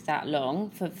took that long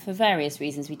for various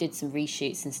reasons. We did some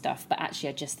reshoots and stuff, but actually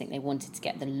I just think they wanted to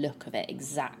get the look of it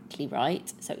exactly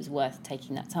right, so it was worth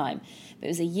taking that time. But it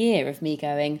was a year of me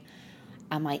going,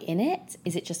 am I in it?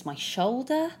 Is it just my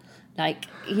shoulder? Like,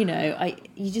 you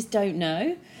just don't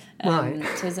know. Right.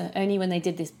 So it was only when they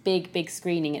did this big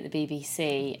screening at the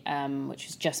BBC, which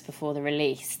was just before the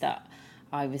release, that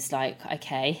I was like,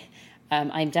 okay,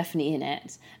 I'm definitely in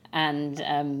it. And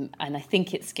I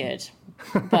think it's good,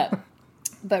 but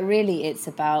really it's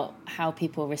about how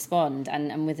people respond,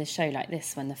 and with a show like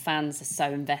this, when the fans are so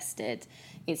invested,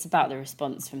 it's about the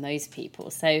response from those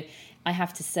people. So I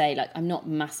have to say, like, I'm not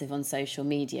massive on social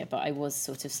media, but I was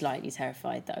sort of slightly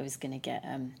terrified that I was going to get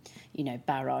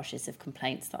barrages of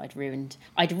complaints that I'd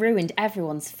ruined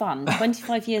everyone's fun.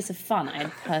 25 years of fun I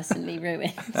had personally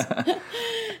ruined. I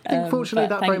think fortunately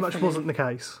that very much wasn't the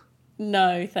case.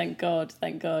 No, thank God,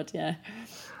 yeah.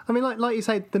 I mean, like you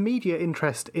say, the media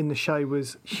interest in the show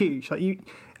was huge. Like you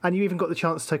even got the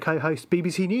chance to co-host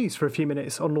BBC News for a few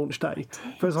minutes on launch day,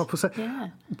 for example. So,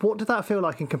 what did that feel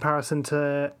like in comparison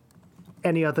to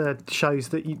any other shows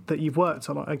that you've worked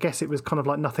on? I guess it was kind of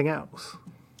like nothing else.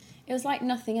 It was like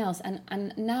nothing else,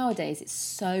 and nowadays it's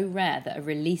so rare that a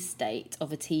release date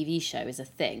of a TV show is a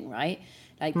thing, right?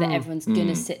 Like that everyone's going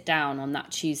to sit down on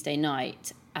that Tuesday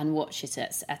night and watch it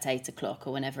at 8 o'clock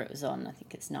or whenever it was on. I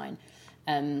think it's 9.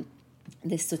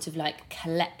 This sort of like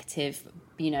collective,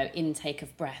 intake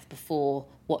of breath before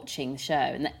watching the show,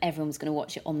 and that everyone's going to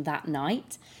watch it on that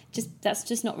night. That's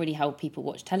just not really how people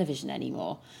watch television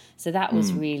anymore. So that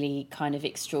was really kind of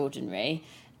extraordinary.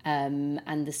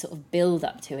 And the sort of build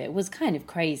up to it was kind of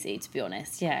crazy, to be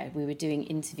honest. Yeah, we were doing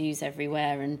interviews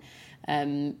everywhere, and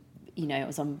it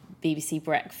was on BBC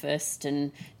Breakfast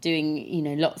and doing,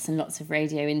 lots and lots of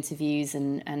radio interviews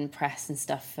and press and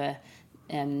stuff for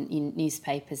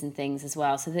newspapers and things as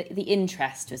well. So the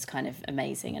interest was kind of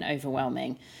amazing and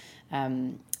overwhelming.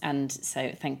 And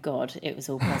so thank God it was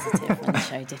all positive when the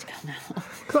show did come out.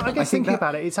 But I guess thinking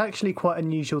about it, it's actually quite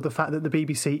unusual, the fact that the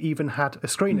BBC even had a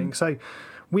screening. So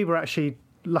we were actually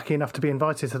lucky enough to be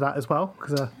invited to that as well,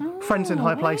 because friends in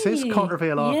high places, can't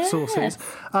reveal our sources.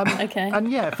 Okay.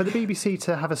 And for the BBC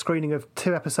to have a screening of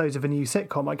 2 episodes of a new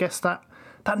sitcom, I guess that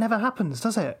never happens,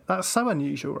 does it? That's so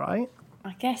unusual, right?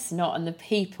 I guess not. And the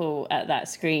people at that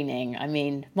screening, I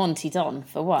mean, Monty Don,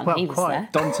 for one, he was there.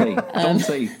 Dante.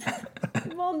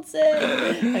 Monty.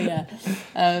 Oh,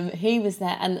 yeah. He was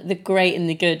there, and the great and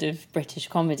the good of British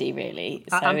comedy, really.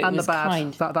 So and the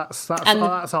bad.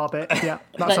 That's our bit. Yeah,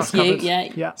 that's you. Covered.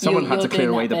 Yeah. Someone had to clear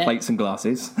away the plates and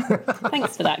glasses.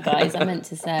 Thanks for that, guys. I meant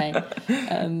to say.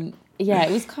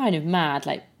 It was kind of mad.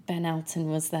 Like Ben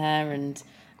Elton was there, and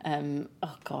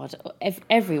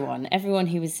everyone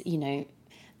who was, the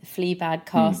Fleabag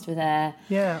cast were there.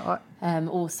 Yeah.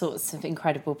 All sorts of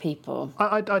incredible people.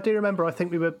 I do remember, I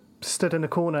think we were stood in a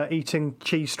corner eating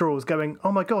cheese straws going,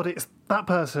 oh my God, it's that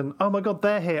person. Oh my God,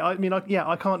 they're here. I mean,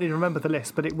 I can't even remember the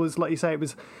list, but it was, like you say, it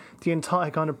was the entire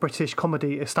kind of British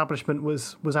comedy establishment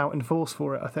was out in force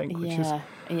for it, I think, which is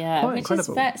quite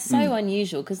incredible. Is so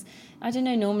unusual, because, I don't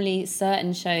know, normally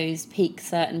certain shows pique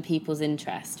certain people's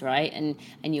interest, right? And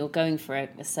you're going for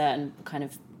a certain kind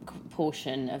of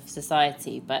portion of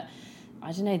society, but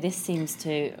I don't know, this seems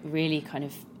to really kind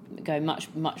of go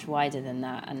much wider than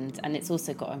that, and it's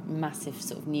also got a massive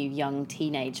sort of new young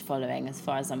teenage following, as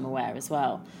far as I'm aware, as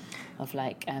well, of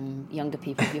like younger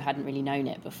people who hadn't really known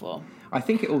it before. I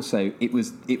think it was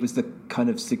the kind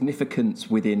of significance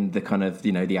within the kind of,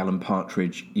 the Alan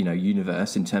Partridge,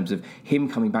 universe, in terms of him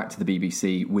coming back to the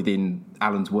BBC within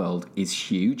Alan's world is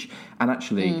huge. And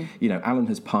actually, Alan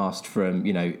has passed from,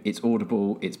 it's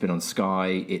Audible, it's been on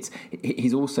Sky,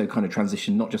 he's also kind of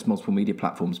transitioned not just multiple media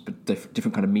platforms, but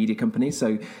different kind of media companies.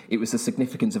 So it was the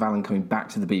significance of Alan coming back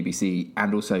to the BBC,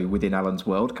 and also within Alan's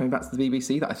world coming back to the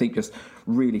BBC, that I think just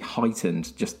really heightened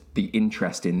heightened just the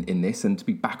interest in this, and to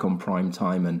be back on prime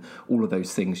time and all of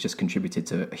those things just contributed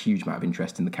to a huge amount of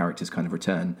interest in the character's kind of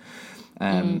return.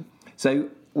 So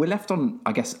we're left on,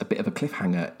 I guess, a bit of a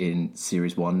cliffhanger in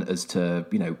series 1 as to,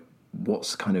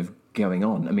 what's kind of going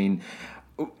on. I mean,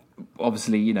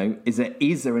 obviously,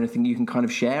 is there anything you can kind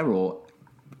of share, or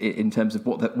in terms of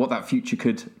what that future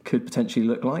could potentially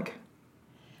look like?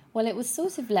 Well, it was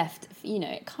sort of left,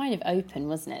 kind of open,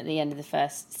 wasn't it, at the end of the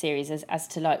first series, as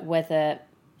to like whether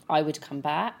I would come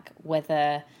back,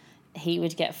 whether he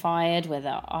would get fired,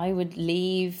 whether I would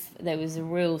leave. There was a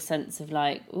real sense of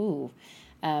like, ooh,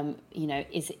 are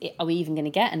we even going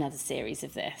to get another series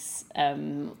of this?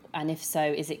 And if so,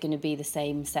 is it going to be the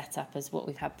same setup as what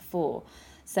we've had before?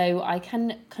 So I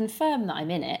can confirm that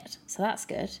I'm in it, so that's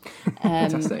good.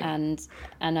 Fantastic. And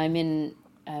I'm in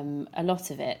a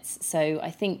lot of it. So I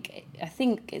think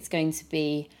it's going to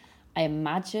be, I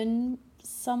imagine,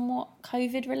 somewhat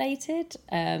COVID related,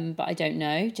 but I don't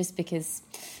know, just because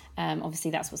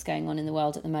obviously that's what's going on in the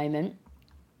world at the moment.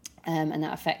 And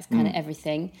that affects kind of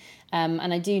everything.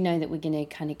 And I do know that we're going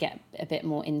to kind of get a bit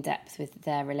more in depth with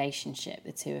their relationship,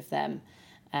 the two of them.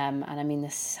 And I mean,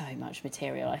 there's so much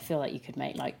material. I feel like you could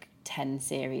make like 10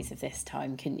 series of this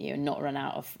time, couldn't you? And not run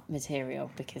out of material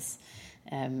because,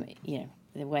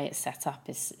 the way it's set up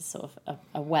is sort of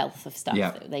a wealth of stuff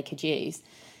that they could use.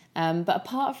 But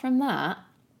apart from that,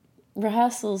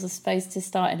 rehearsals are supposed to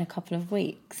start in a couple of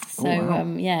weeks. So,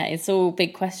 it's all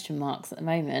big question marks at the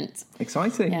moment.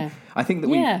 Exciting. Yeah. I think that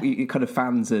we kind of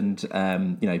fans and,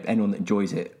 anyone that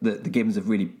enjoys it, the Gibbons have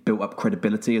really built up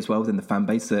credibility as well within the fan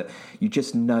base, that you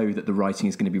just know that the writing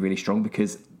is going to be really strong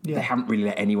because they haven't really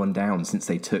let anyone down since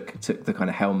they took the kind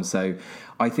of helm. So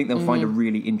I think they'll find a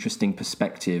really interesting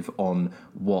perspective on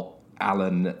what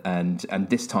Alan and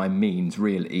this time means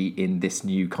really in this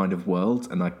new kind of world,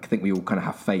 and I think we all kind of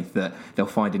have faith that they'll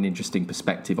find an interesting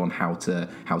perspective on how to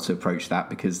approach that,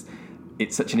 because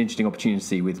it's such an interesting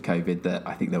opportunity with COVID that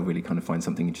I think they'll really kind of find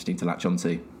something interesting to latch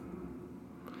onto.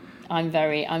 I'm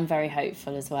very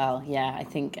hopeful as well. Yeah, I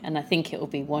think it'll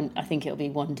be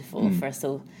wonderful for us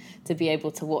all to be able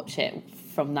to watch it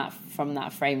from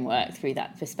that framework, through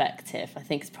that perspective. I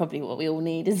think it's probably what we all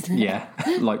need, isn't it? Yeah,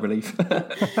 light relief.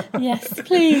 Yes,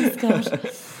 please, God.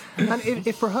 And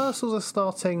if rehearsals are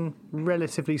starting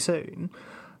relatively soon,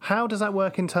 how does that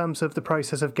work in terms of the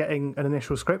process of getting an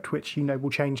initial script, which will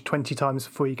change 20 times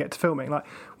before you get to filming? Like,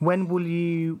 when will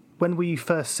you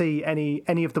first see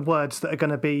any of the words that are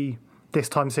going to be this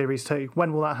time series 2?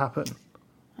 When will that happen?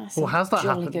 Or has that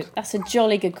happened? That's a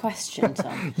jolly good question,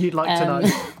 Tom. You'd like to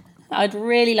know. I'd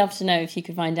really love to know if you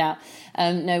could find out.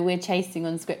 No, we're chasing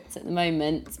on scripts at the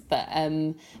moment, but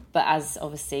as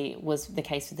obviously was the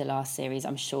case with the last series,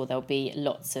 I'm sure there'll be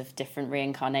lots of different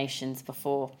reincarnations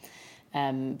before.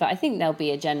 But I think there'll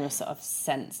be a general sort of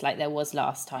sense, like there was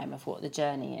last time, of what the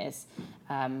journey is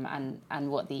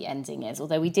and what the ending is.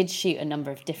 Although we did shoot a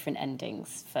number of different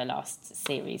endings for last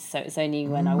series, so it's only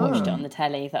when I watched it on the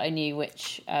telly that I knew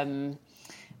which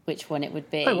one it would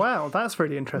be. Oh wow, that's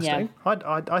really interesting.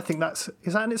 Yeah. I think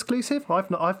is that an exclusive? I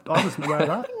wasn't aware of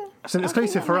that. It's an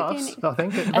exclusive for us, I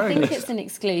think. I think it's an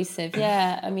exclusive.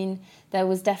 Yeah, I mean, there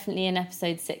was definitely in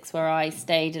episode 6 where I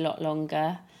stayed a lot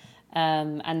longer,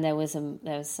 and there was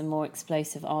some more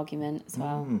explosive argument as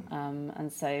well,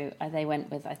 and so they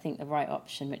went with, I think, the right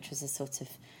option, which was a sort of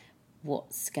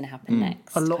what's going to happen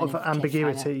next. A lot of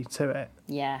ambiguity to it.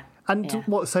 Yeah. And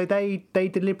what? So they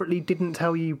deliberately didn't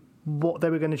tell you what they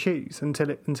were going to choose until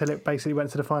it basically went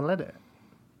to the final edit?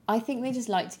 I think they just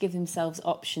like to give themselves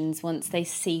options once they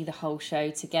see the whole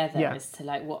show together as to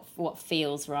like what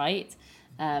feels right.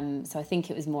 So I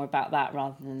think it was more about that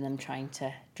rather than them trying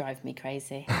to drive me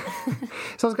crazy.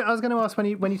 So I was going to ask,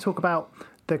 when you talk about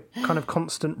the kind of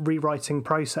constant rewriting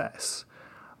process,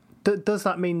 does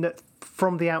that mean that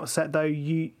from the outset though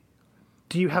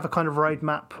do you have a kind of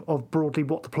roadmap of broadly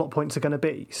what the plot points are going to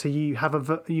be? So you have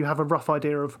a rough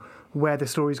idea of where the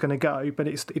story's going to go, but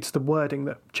it's the wording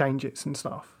that changes and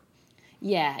stuff.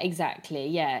 Yeah, exactly.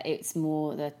 Yeah, it's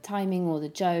more the timing or the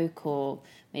joke, or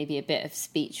maybe a bit of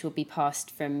speech will be passed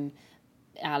from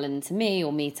Alan to me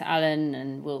or me to Alan,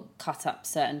 and we'll cut up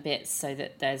certain bits so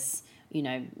that there's,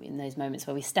 in those moments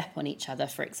where we step on each other,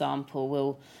 for example,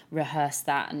 we'll rehearse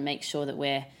that and make sure that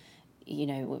we're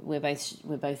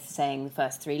both saying the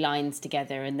first 3 lines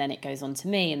together, and then it goes on to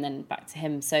me and then back to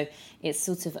him. So it's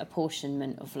sort of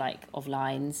apportionment of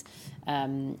lines,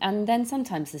 and then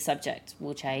sometimes the subject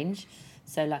will change.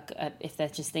 So like if they're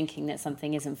just thinking that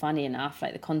something isn't funny enough,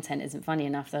 like the content isn't funny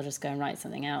enough, they'll just go and write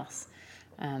something else.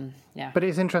 But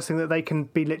it's interesting that they can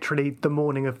be literally the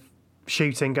morning of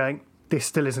shooting going, this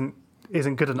still isn't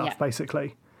good enough,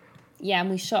 basically. Yeah, and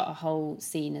we shot a whole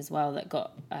scene as well that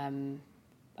got, I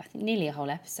think, nearly a whole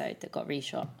episode that got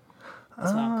reshot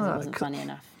as well because it wasn't funny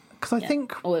enough. Because I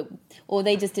think... Or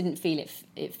they just didn't feel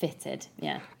it fitted,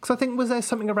 yeah. Because I think, was there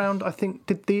something around, I think,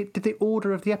 did the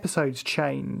order of the episodes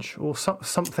change or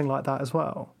something like that as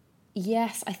well?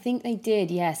 Yes, I think they did,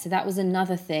 yeah. So that was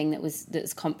another thing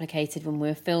that's complicated when we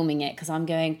were filming it, because I'm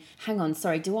going, hang on,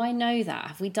 sorry, do I know that?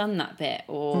 Have we done that bit?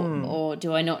 Or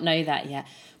do I not know that yet?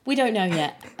 We don't know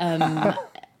yet.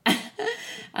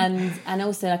 And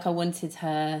also, like, I wanted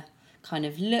her kind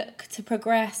of look to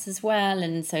progress as well,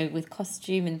 and so with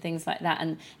costume and things like that,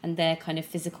 and their kind of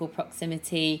physical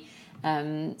proximity.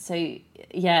 So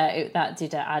yeah, that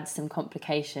did add some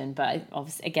complication, but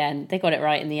obviously, again, they got it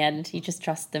right in the end. You just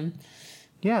trust them.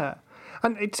 Yeah,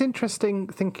 and it's interesting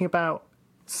thinking about.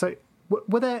 So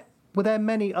were there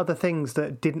many other things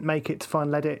that didn't make it to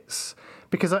final edits?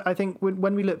 Because I think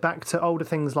when we look back to older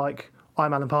things like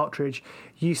I'm Alan Partridge,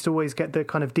 you used to always get the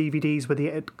kind of DVDs with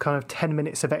the kind of 10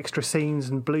 minutes of extra scenes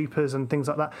and bloopers and things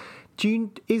like that.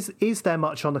 Is there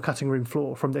much on the cutting room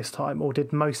floor from this time, or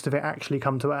did most of it actually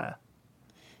come to air?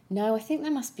 No, I think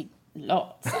there must be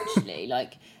lots, actually.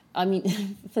 Like, I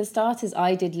mean, for starters,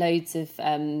 I did loads of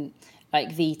like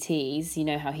VTs, you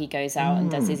know how he goes out and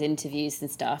does his interviews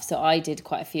and stuff. So I did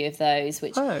quite a few of those,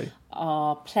 which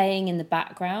are playing in the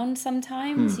background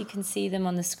sometimes. You can see them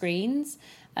on the screens.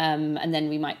 And then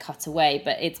we might cut away,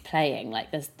 but it's playing.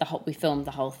 Like, there's we filmed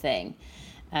the whole thing.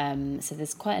 So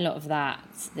there's quite a lot of that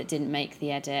didn't make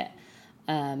the edit.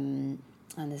 And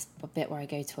there's a bit where I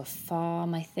go to a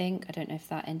farm, I think. I don't know if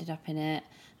that ended up in it.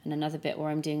 And another bit where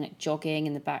I'm doing like jogging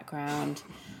in the background.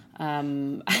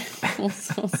 All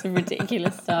sorts of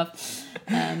ridiculous stuff.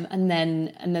 And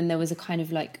then there was a kind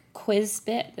of like quiz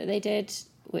bit that they did,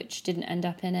 which didn't end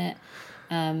up in it.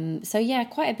 So yeah,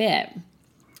 quite a bit.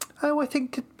 Oh, I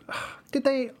think, did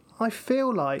they... I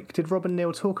feel like, did Rob and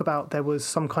Neil talk about there was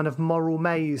some kind of moral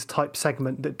maze type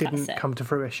segment that didn't come to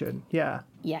fruition? Yeah.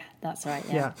 Yeah, that's right,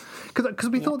 yeah. Because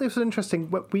we thought this was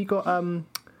interesting. We got,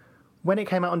 when it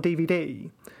came out on DVD,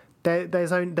 there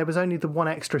was only the one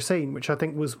extra scene, which I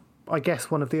think was, I guess,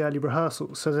 one of the early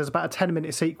rehearsals. So there's about a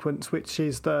 10-minute sequence, which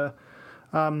is the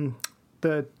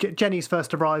Jenny's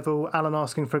first arrival, Alan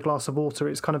asking for a glass of water.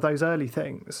 It's kind of those early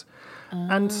things.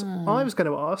 And I was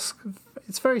going to ask,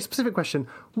 it's a very specific question,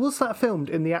 was that filmed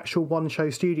in the actual One Show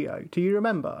studio? Do you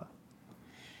remember?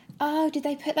 Oh, did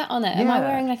they put that on it? Yeah. Am I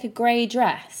wearing like a grey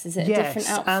dress? Is it a different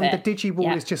outfit? And the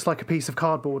digi-wall is just like a piece of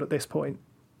cardboard at this point.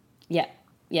 Yeah,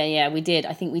 we did.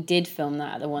 I think we did film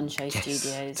that at the One Show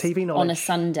studios. TV knowledge. On a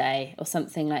Sunday or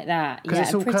something like that. Because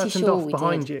it's all curtained off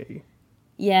behind you.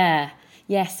 Yeah.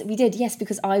 Yes, we did. Yes,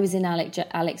 because I was in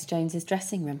Alex Jones's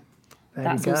dressing room.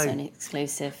 That's also an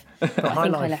exclusive. But I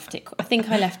think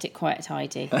I left it quite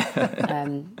tidy.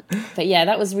 But yeah,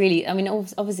 that was really. I mean,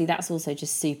 obviously, that's also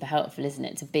just super helpful, isn't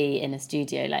it, to be in a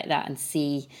studio like that and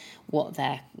see what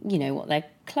their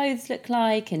clothes look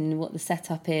like and what the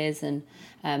setup is, and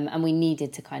we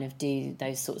needed to kind of do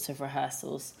those sorts of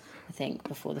rehearsals, I think,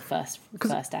 before the first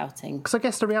outing. Because I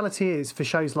guess the reality is, for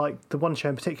shows like the One Show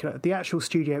in particular, the actual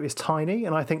studio is tiny,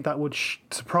 and I think that would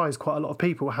surprise quite a lot of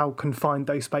people how confined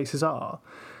those spaces are.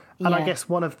 And I guess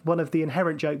one of the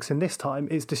inherent jokes in this time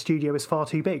is the studio is far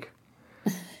too big.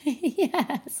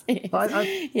 Yes.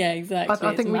 Yeah, exactly.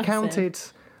 I think we counted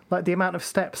like the amount of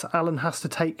steps Alan has to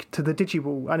take to the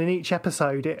digi-wall, and in each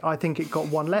episode, I think it got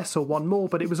one less or one more,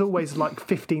 but it was always like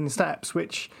 15 steps,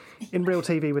 which in real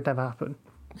TV would never happen.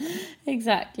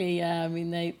 Exactly, yeah. I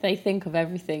mean, they think of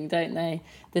everything, don't they?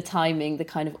 The timing, the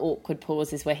kind of awkward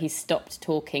pauses where he's stopped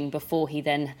talking before he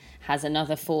then has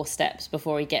another 4 steps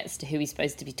before he gets to who he's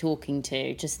supposed to be talking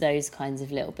to. Just those kinds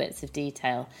of little bits of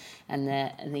detail, and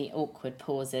the awkward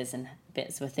pauses and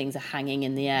bits where things are hanging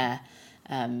in the air.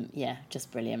 Yeah,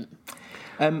 just brilliant.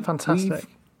 Fantastic.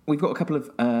 We've got a couple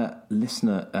of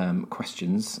listener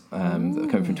questions that are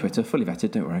coming from Twitter, fully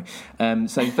vetted, don't worry.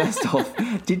 So first off,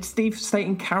 did Steve stay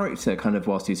in character kind of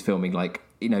whilst he was filming? Like,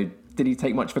 you know, did he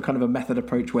take much of a kind of a method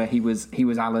approach where he was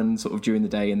Alan sort of during the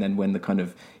day, and then when the kind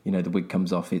of, you know, the wig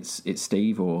comes off, it's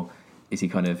Steve, or is he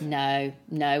kind of... No,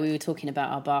 we were talking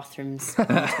about our bathrooms in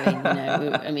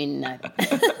between, no.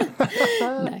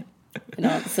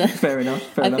 an answer. Fair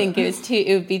enough. I think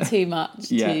it would be too much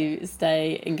to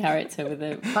stay in character with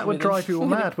it. That would drive you all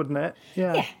mad, wouldn't it?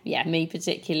 Yeah, me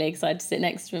particularly, because I had to sit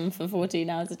next to him for 14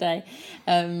 hours a day.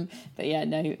 But yeah,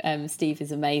 no, Steve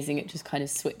is amazing at just kind of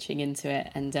switching into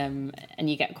it, and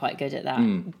you get quite good at that.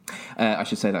 I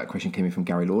should say that question came in from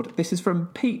Gary Lord. This is from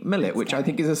Pete Millett, which I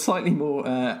think is a slightly more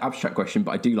abstract question,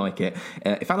 but I do like it.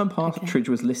 If Alan Partridge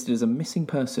was listed as a missing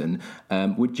person,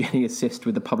 would Jenny assist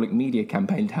with the public media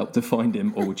campaign to help to find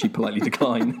him, or would she politely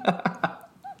decline?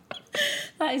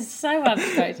 That is so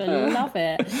abstract. I love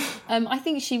it. I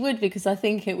think she would, because I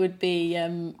think it would be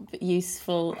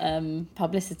useful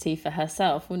publicity for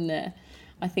herself, wouldn't it?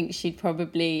 I think she'd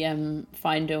probably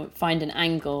find an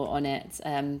angle on it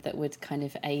that would kind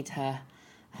of aid her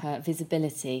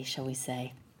visibility, shall we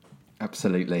say.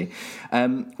 Absolutely.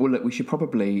 Well, look, we should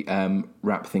probably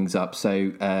wrap things up.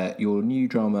 So your new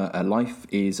drama, Life,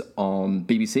 is on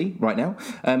BBC right now.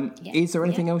 Is there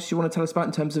anything else you want to tell us about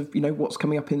in terms of, what's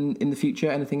coming up in the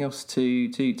future? Anything else to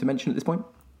mention at this point?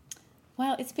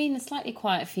 Well, it's been a slightly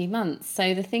quiet few months.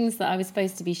 So the things that I was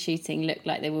supposed to be shooting look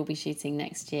like they will be shooting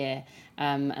next year.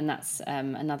 And that's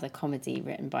another comedy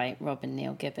written by Rob and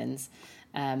Neil Gibbons.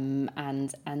 And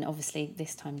obviously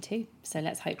this time too. So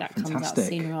let's hope that comes out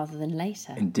sooner rather than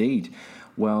later. Indeed.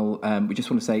 Well, we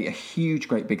just want to say a huge,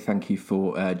 great big thank you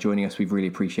for joining us. We've really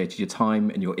appreciated your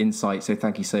time and your insight. So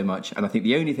thank you so much. And I think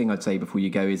the only thing I'd say before you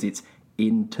go is it's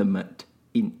intimate.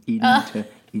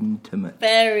 Intimate.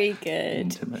 Very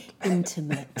good.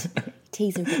 Intimate.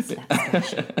 Teaser bit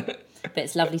special. But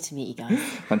it's lovely to meet you guys.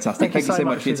 Fantastic. Thank you so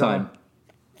much for your time.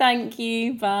 Thank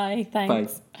you. Bye.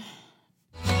 Thanks. Bye.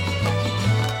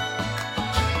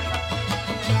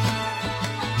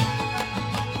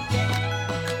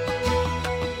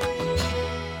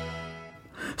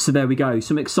 So there we go.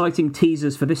 Some exciting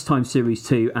teasers for this time Series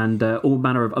 2 and all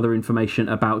manner of other information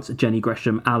about Jenny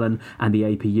Gresham, Alan and the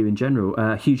APU in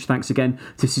general. Huge thanks again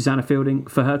to Susanna Fielding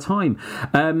for her time.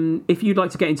 If you'd like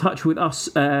to get in touch with us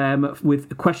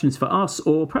with questions for us,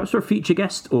 or perhaps for a future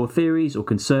guest, or theories or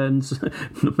concerns,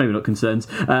 maybe not concerns,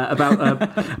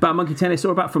 about Monkey Tennis,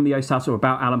 or about From the Oast House, or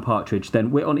about Alan Partridge,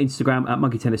 then we're on Instagram at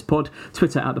Monkey Tennis Pod,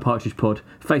 Twitter at The Partridge Pod,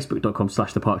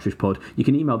 Facebook.com/The Partridge Pod. You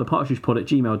can email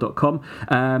thepartridgepod@gmail.com.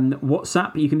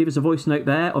 WhatsApp, you can leave us a voice note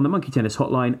there on the Monkey Tennis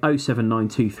hotline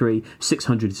 07923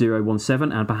 600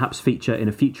 017, and perhaps feature in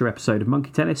a future episode of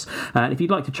Monkey Tennis. And if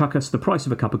you'd like to chuck us the price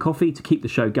of a cup of coffee to keep the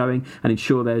show going and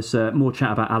ensure there's more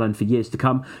chat about Alan for years to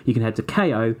come, you can head to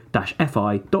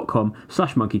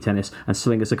ko-fi.com/monkey tennis and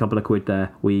sling us a couple of quid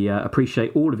there. We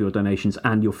appreciate all of your donations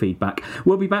and your feedback.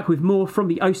 We'll be back with more from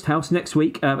the Oast House next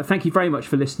week. Thank you very much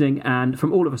for listening, and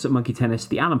from all of us at Monkey Tennis,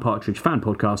 the Alan Partridge Fan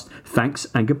Podcast, thanks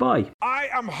and goodbye. I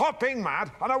am hopping mad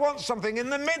and I want something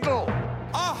in the middle.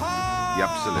 Aha!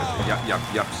 Absolutely.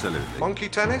 Absolutely. Monkey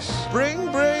Tennis?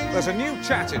 Bring. There's a new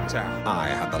chat in town. I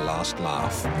had the last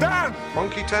laugh. Dan!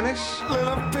 Monkey Tennis?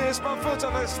 Lil pierced my foot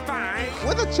on a spike.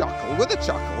 With a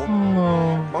chuckle.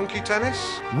 Monkey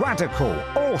Tennis? Radical.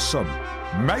 Awesome.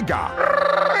 Mega.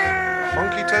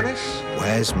 Monkey Tennis?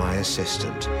 Where's my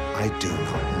assistant? I do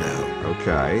not know.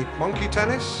 Okay. Monkey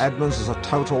Tennis? Edmonds is a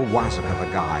total wazzock of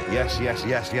a guy. Yes, and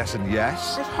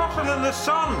yes. It's hotter than the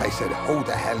sun. I said, who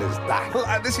the hell is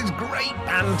that? This is great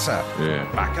banter. Yeah.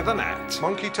 Back of the net.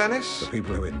 Monkey Tennis? The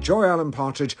people who enjoy Alan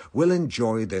Partridge will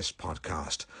enjoy this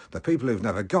podcast. The people who've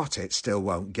never got it still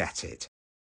won't get it.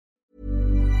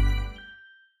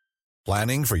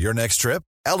 Planning for your next trip?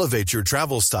 Elevate your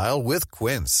travel style with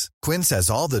Quince. Quince has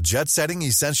all the jet-setting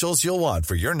essentials you'll want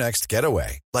for your next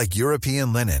getaway, like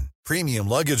European linen, premium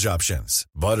luggage options,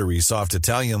 buttery soft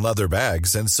Italian leather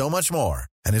bags, and so much more.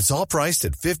 And it's all priced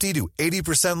at 50 to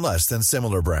 80% less than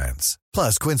similar brands.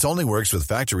 Plus, Quince only works with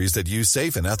factories that use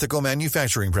safe and ethical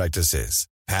manufacturing practices.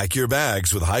 Pack your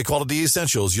bags with high-quality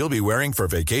essentials you'll be wearing for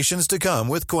vacations to come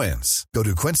with Quince. Go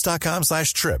to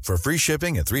quince.com/trip for free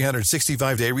shipping and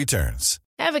 365-day returns.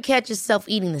 Ever catch yourself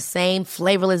eating the same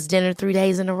flavorless dinner 3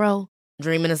 days in a row?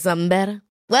 Dreaming of something better?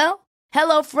 Well,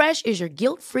 HelloFresh is your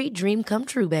guilt-free dream come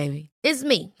true, baby. It's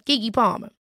me, Keke Palmer.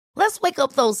 Let's wake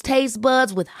up those taste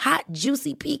buds with hot,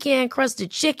 juicy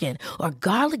pecan-crusted chicken or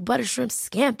garlic butter shrimp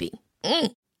scampi.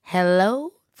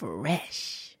 Hello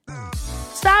Fresh.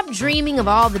 Stop dreaming of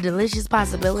all the delicious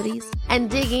possibilities and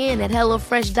dig in at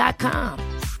HelloFresh.com.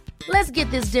 Let's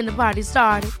get this dinner party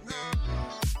started.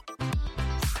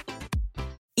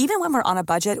 Even when we're on a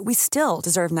budget, we still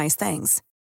deserve nice things.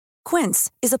 Quince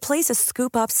is a place to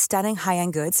scoop up stunning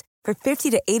high-end goods for 50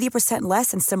 to 80%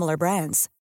 less than similar brands.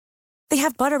 They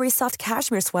have buttery soft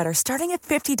cashmere sweaters starting at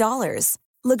 $50,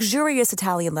 luxurious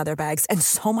Italian leather bags, and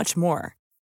so much more.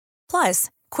 Plus,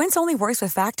 Quince only works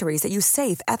with factories that use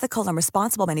safe, ethical, and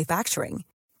responsible manufacturing.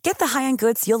 Get the high-end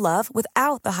goods you'll love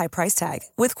without the high price tag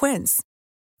with Quince.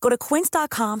 Go to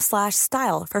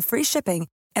quince.com/style for free shipping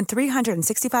and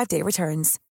 365-day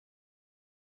returns.